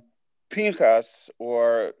 Pinchas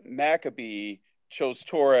or Maccabee chose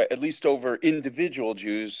Torah at least over individual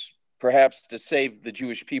Jews, perhaps to save the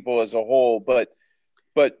Jewish people as a whole. But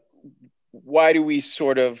why do we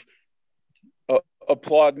sort of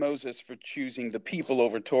applaud Moses for choosing the people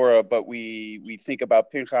over Torah, but we think about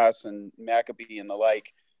Pinchas and Maccabee and the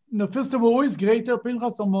like? No, first of all, who is greater,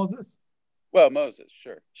 Pinchas or Moses? Well, Moses,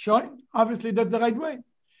 sure. Sure, obviously that's the right way.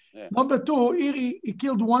 Yeah. Number 2, he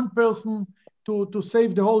killed one person to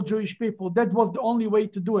save the whole Jewish people. That was the only way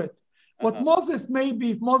to do it. But Moses,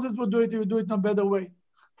 maybe if Moses would do it, he would do it in a better way.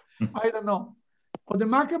 I don't know. For the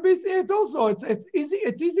Maccabees, it's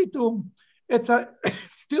easy to,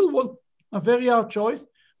 still was a very hard choice,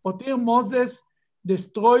 but here Moses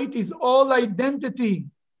destroyed his whole identity,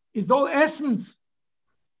 his whole essence.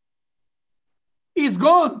 He's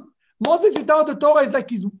gone. Moses without the Torah is like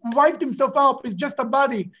he's wiped himself out. He's just a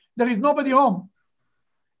body. There is nobody home.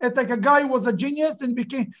 It's like a guy who was a genius and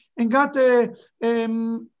got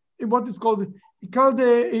what is called. He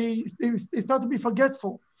started to be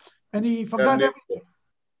forgetful, and he forgot everything.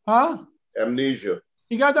 Amnesia.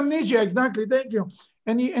 He got amnesia, exactly, thank you.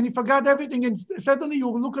 And he forgot everything. And suddenly you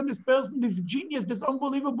look at this person, this genius, this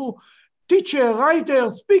unbelievable teacher, writer,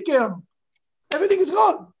 speaker. Everything is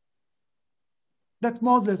gone. That's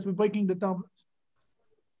Moses with breaking the tablets.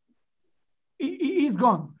 He's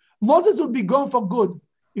gone. Moses would be gone for good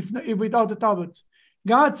if without the tablets.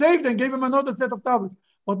 God saved and gave him another set of tablets.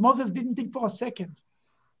 But Moses didn't think for a second.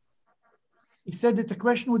 He said, it's a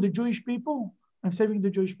question with the Jewish people. I'm saving the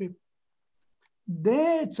Jewish people.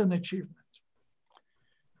 That's an achievement.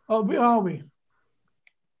 Where are we?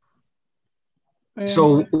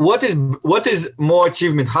 So what is more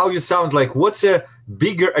achievement? How you sound like? What's a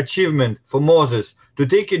bigger achievement for Moses, to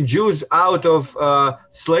taking Jews out of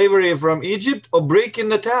slavery from Egypt, or breaking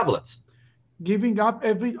the tablets? Giving up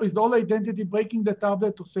his whole identity, breaking the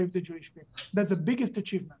tablet to save the Jewish people. That's the biggest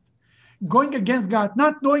achievement. Going against God,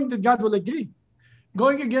 not knowing that God will agree.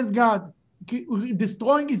 Going against God,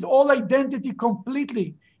 destroying his whole identity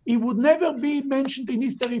completely. He would never be mentioned in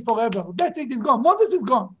history forever. That's it, he's gone. Moses is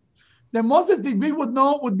gone. The Moses that we would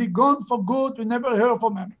know would be gone for good. We never heard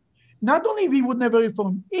from him. Not only we would never hear from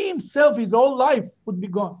him, he himself, his whole life would be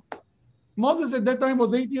gone. Moses at that time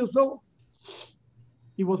was 8 years old.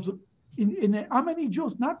 He was in how many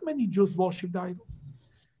Jews? Not many Jews worshipped idols.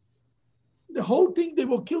 The whole thing, they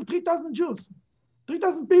will kill 3,000 Jews,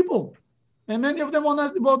 3,000 people. And many of them were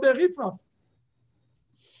the riffraff.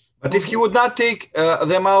 But if he would not take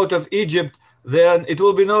them out of Egypt, then it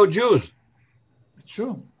will be no Jews. It's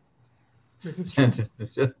true. This is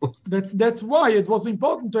true. That's why it was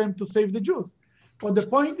important to him to save the Jews. But the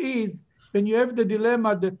point is, when you have the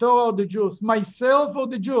dilemma, the Torah or the Jews, myself or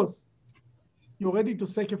the Jews, you're ready to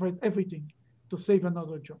sacrifice everything to save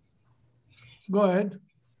another Jew. Go ahead.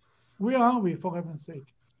 Where are we, for heaven's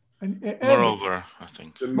sake? Moreover, I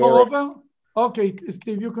think. Moreover? Okay,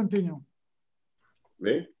 Steve, you continue.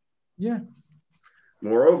 Me? Yeah.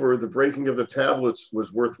 Moreover, the breaking of the tablets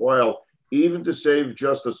was worthwhile, even to save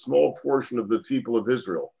just a small portion of the people of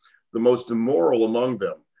Israel, the most immoral among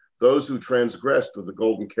them, those who transgressed with the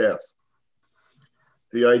golden calf.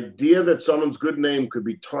 The idea that someone's good name could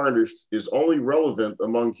be tarnished is only relevant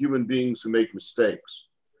among human beings who make mistakes.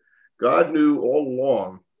 God knew all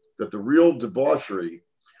along that the real debauchery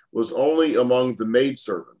was only among the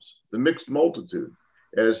maidservants, the mixed multitude,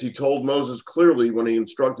 as he told Moses clearly when he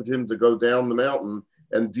instructed him to go down the mountain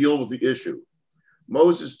and deal with the issue.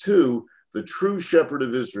 Moses, too, the true shepherd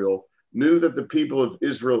of Israel, knew that the people of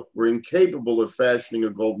Israel were incapable of fashioning a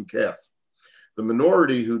golden calf. The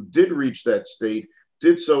minority who did reach that state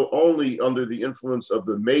did so only under the influence of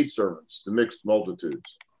the maidservants, the mixed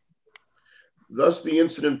multitudes. Thus, the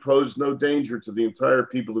incident posed no danger to the entire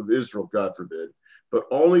people of Israel, God forbid, but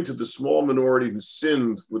only to the small minority who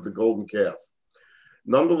sinned with the golden calf.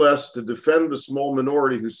 Nonetheless, to defend the small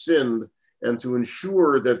minority who sinned and to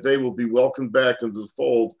ensure that they will be welcomed back into the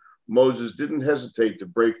fold, Moses didn't hesitate to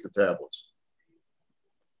break the tablets.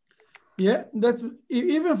 Yeah, that's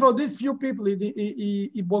even for these few people,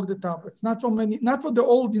 he broke the tablets. Not for many, not for the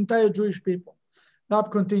old entire Jewish people. Now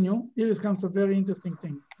continue. Here comes a very interesting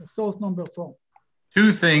thing. Source number 4.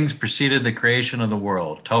 2 things preceded the creation of the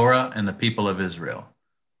world: Torah and the people of Israel.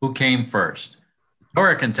 Who came first? The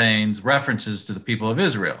Torah contains references to the people of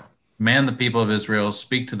Israel. Command the people of Israel,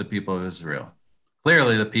 speak to the people of Israel.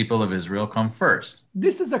 Clearly, the people of Israel come first.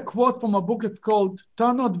 This is a quote from a book. It's called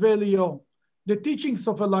Tanot Ve'Eliyahu, The Teachings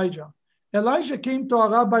of Elijah. Elijah came to a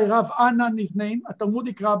rabbi, Rav Anan, his name, a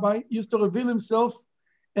Talmudic rabbi, used to reveal himself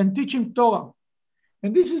and teach him Torah.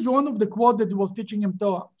 And this is one of the quotes that he was teaching him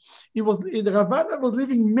Torah. Rav Anan was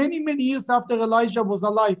living many, many years after Elijah was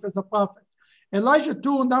alive as a prophet. Elijah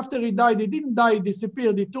turned after he died. He didn't die, he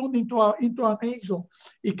disappeared. He turned into an angel.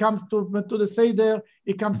 He comes to the Seder,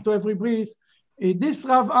 he comes to every breeze. This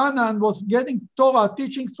Rav Anan was getting Torah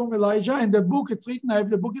teachings from Elijah, and the book, it's written, I have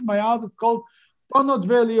the book in my house, it's called Tanot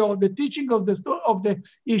Ve'Eliyahu, the teaching of the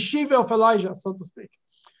yeshiva of Elijah, so to speak.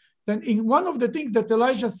 Then in one of the things that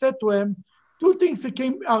Elijah said to him, 2 things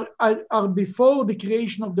that are before the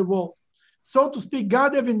creation of the world. So to speak,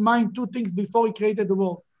 God had in mind 2 things before he created the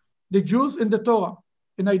world: the Jews and the Torah.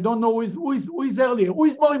 And I don't know who is earlier, who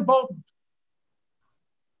is more important.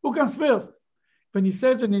 Who comes first? When he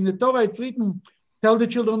says, and in the Torah it's written, tell the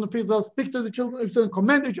children of Israel, speak to the children of Israel,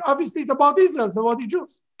 command the Jews. Obviously it's about Israel, it's about the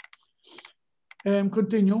Jews.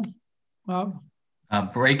 Continue.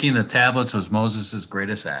 Breaking the tablets was Moses'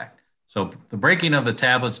 greatest act. So the breaking of the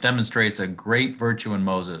tablets demonstrates a great virtue in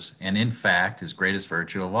Moses, and in fact, his greatest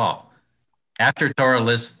virtue of all. After Torah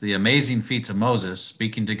lists the amazing feats of Moses,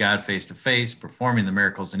 speaking to God face to face, performing the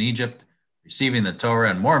miracles in Egypt, receiving the Torah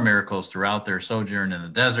and more miracles throughout their sojourn in the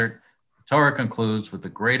desert, the Torah concludes with the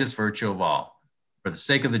greatest virtue of all, For the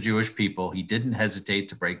sake of the Jewish people, he didn't hesitate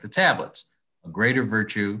to break the tablets, a greater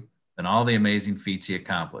virtue than all the amazing feats he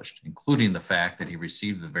accomplished, including the fact that he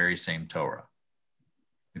received the very same Torah.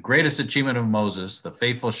 The greatest achievement of Moses, the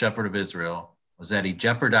faithful shepherd of Israel, was that he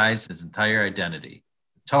jeopardized his entire identity,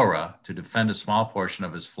 the Torah, to defend a small portion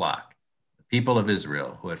of his flock, the people of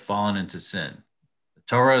Israel who had fallen into sin. The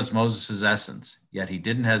Torah is Moses' essence, yet he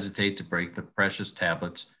didn't hesitate to break the precious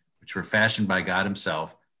tablets which were fashioned by God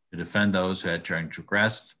himself to defend those who had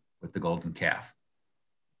transgressed with the golden calf.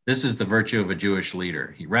 This is the virtue of a Jewish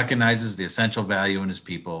leader. He recognizes the essential value in his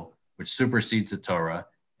people, which supersedes the Torah,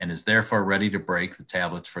 and is therefore ready to break the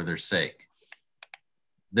tablets for their sake.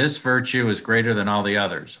 This virtue is greater than all the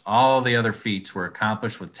others. All the other feats were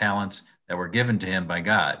accomplished with talents that were given to him by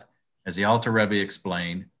God. As the Alter Rebbe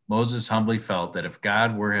explained, Moses humbly felt that if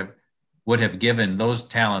God would have given those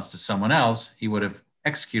talents to someone else, he would have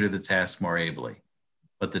executed the task more ably.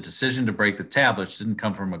 But the decision to break the tablets didn't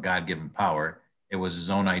come from a God-given power. It was his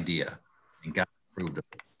own idea, and God approved of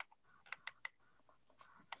it.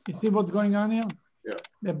 You see what's going on here? Yeah.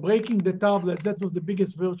 They're breaking the tablets. That was the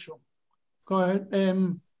biggest virtue. Go ahead.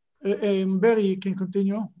 Barry, you can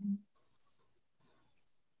continue.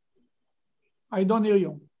 I don't hear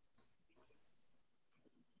you.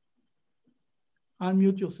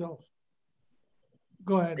 Unmute yourself.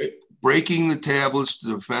 Go ahead. Breaking the tablets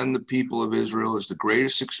to defend the people of Israel is the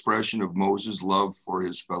greatest expression of Moses' love for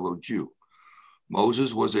his fellow Jew.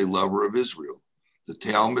 Moses was a lover of Israel. The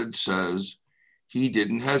Talmud says he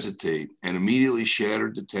didn't hesitate and immediately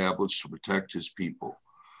shattered the tablets to protect his people.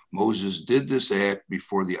 Moses did this act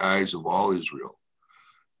before the eyes of all Israel.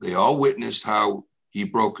 They all witnessed how he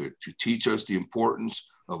broke it to teach us the importance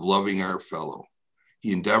of loving our fellow.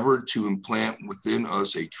 He endeavored to implant within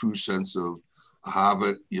us a true sense of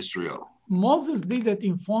Ahavat Yisrael. Moses did it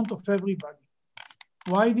in front of everybody.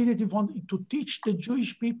 Why did it in front? To teach the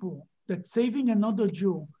Jewish people that saving another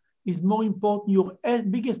Jew is more important, your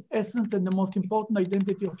biggest essence and the most important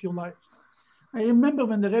identity of your life. I remember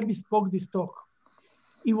when the Rebbe spoke this talk,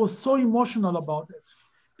 he was so emotional about it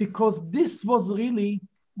because this was really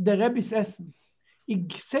the Rebbe's essence. He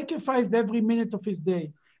sacrificed every minute of his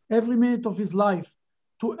day, every minute of his life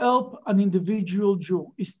to help an individual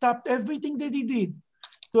Jew. He stopped everything that he did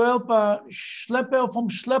to help a schlepper from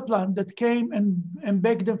Schleppland that came and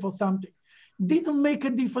begged them for something. Didn't make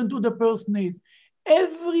a difference who the person is.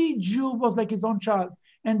 Every Jew was like his own child.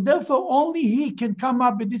 And therefore, only he can come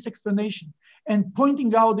up with this explanation and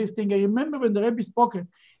pointing out this thing. I remember when the Rebbe spoke it,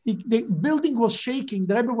 the building was shaking.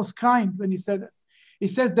 The Rebbe was crying when he said it. He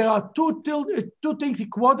says there are two things. He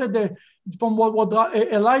quoted from what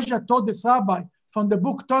Elijah taught this rabbi from the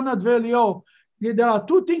book Tonat Ve'Eliyahu. There are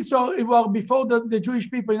two things that were before the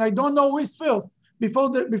Jewish people, and I don't know who is first before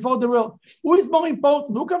the world. Who is more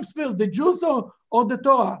important? Who comes first, the Jews or the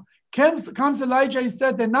Torah? Comes Elijah and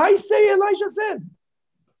says, and I say, Elijah says,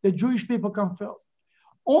 the Jewish people come first.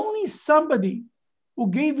 Only somebody who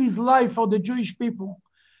gave his life for the Jewish people,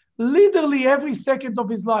 literally every second of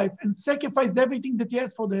his life, and sacrificed everything that he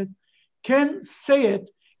has for this, can say it.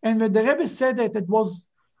 And when the Rebbe said it, it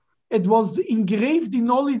was engraved in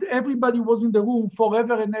everybody was in the room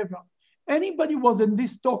forever and ever. Anybody was in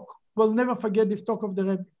this talk will never forget this talk of the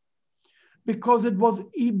Rebbe. Because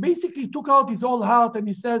he basically took out his whole heart and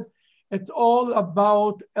he says, it's all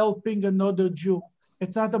about helping another Jew.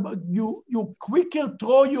 It's not about you quicker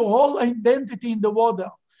throw your whole identity in the water.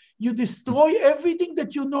 You destroy everything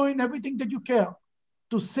that you know and everything that you care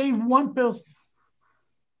to save one person.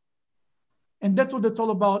 And that's what it's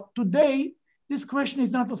all about. Today, this question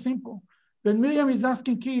is not so simple. When Miriam is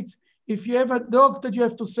asking kids, if you have a dog that you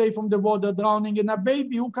have to save from the water drowning and a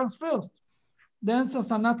baby, who comes first? The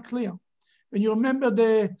answers are not clear. When you remember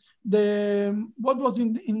what was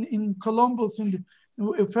in Columbus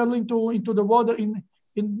fell into the water in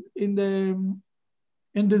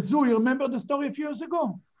the zoo. You remember the story a few years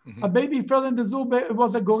ago? Mm-hmm. A baby fell in the zoo.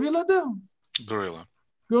 Was a gorilla there?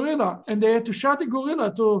 Gorilla. And they had to shot the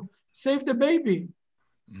gorilla to save the baby.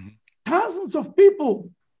 Mm-hmm. Thousands of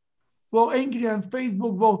people were angry on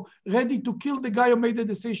Facebook, were ready to kill the guy who made the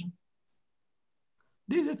decision.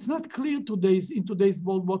 It's not clear in today's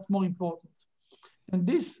world what's more important. And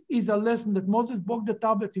this is a lesson that Moses broke the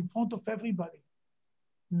tablets in front of everybody.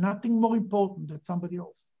 Nothing more important than somebody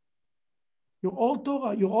else. Your whole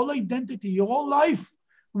Torah, your whole identity, your whole life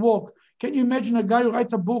work. Can you imagine a guy who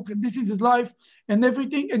writes a book and this is his life and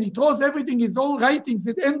everything, and he throws everything, his whole writings,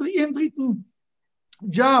 his handwritten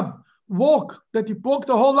job, work that he worked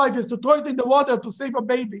the whole life is to throw it in the water to save a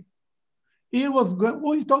baby. Who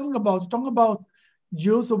is talking about? He's talking about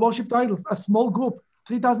Jews who worship idols, a small group,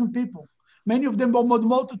 3,000 people. Many of them were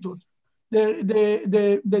multitude.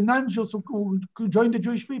 the non-Jews who joined the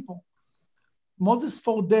Jewish people. Moses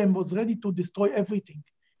for them was ready to destroy everything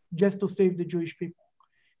just to save the Jewish people.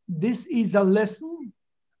 This is a lesson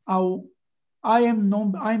how I am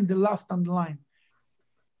the last on the line.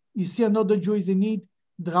 You see another Jew is in need,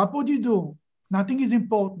 drop what you do. Nothing is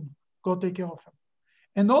important. Go take care of him.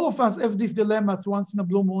 And all of us have these dilemmas once in a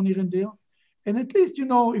blue moon here and there. And at least, you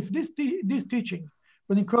know, if this teaching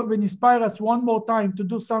will inspire us one more time to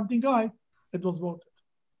do something right, it was worth it.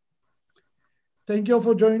 Thank you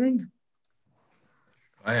for joining.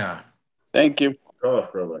 Oh, yeah. Thank you. Go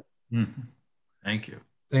off, Rabbi. Mm-hmm. Thank you.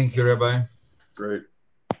 Thank you, Rabbi. Great.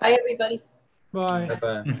 Bye, everybody. Bye.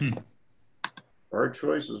 Bye-bye. Hard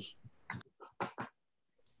choices.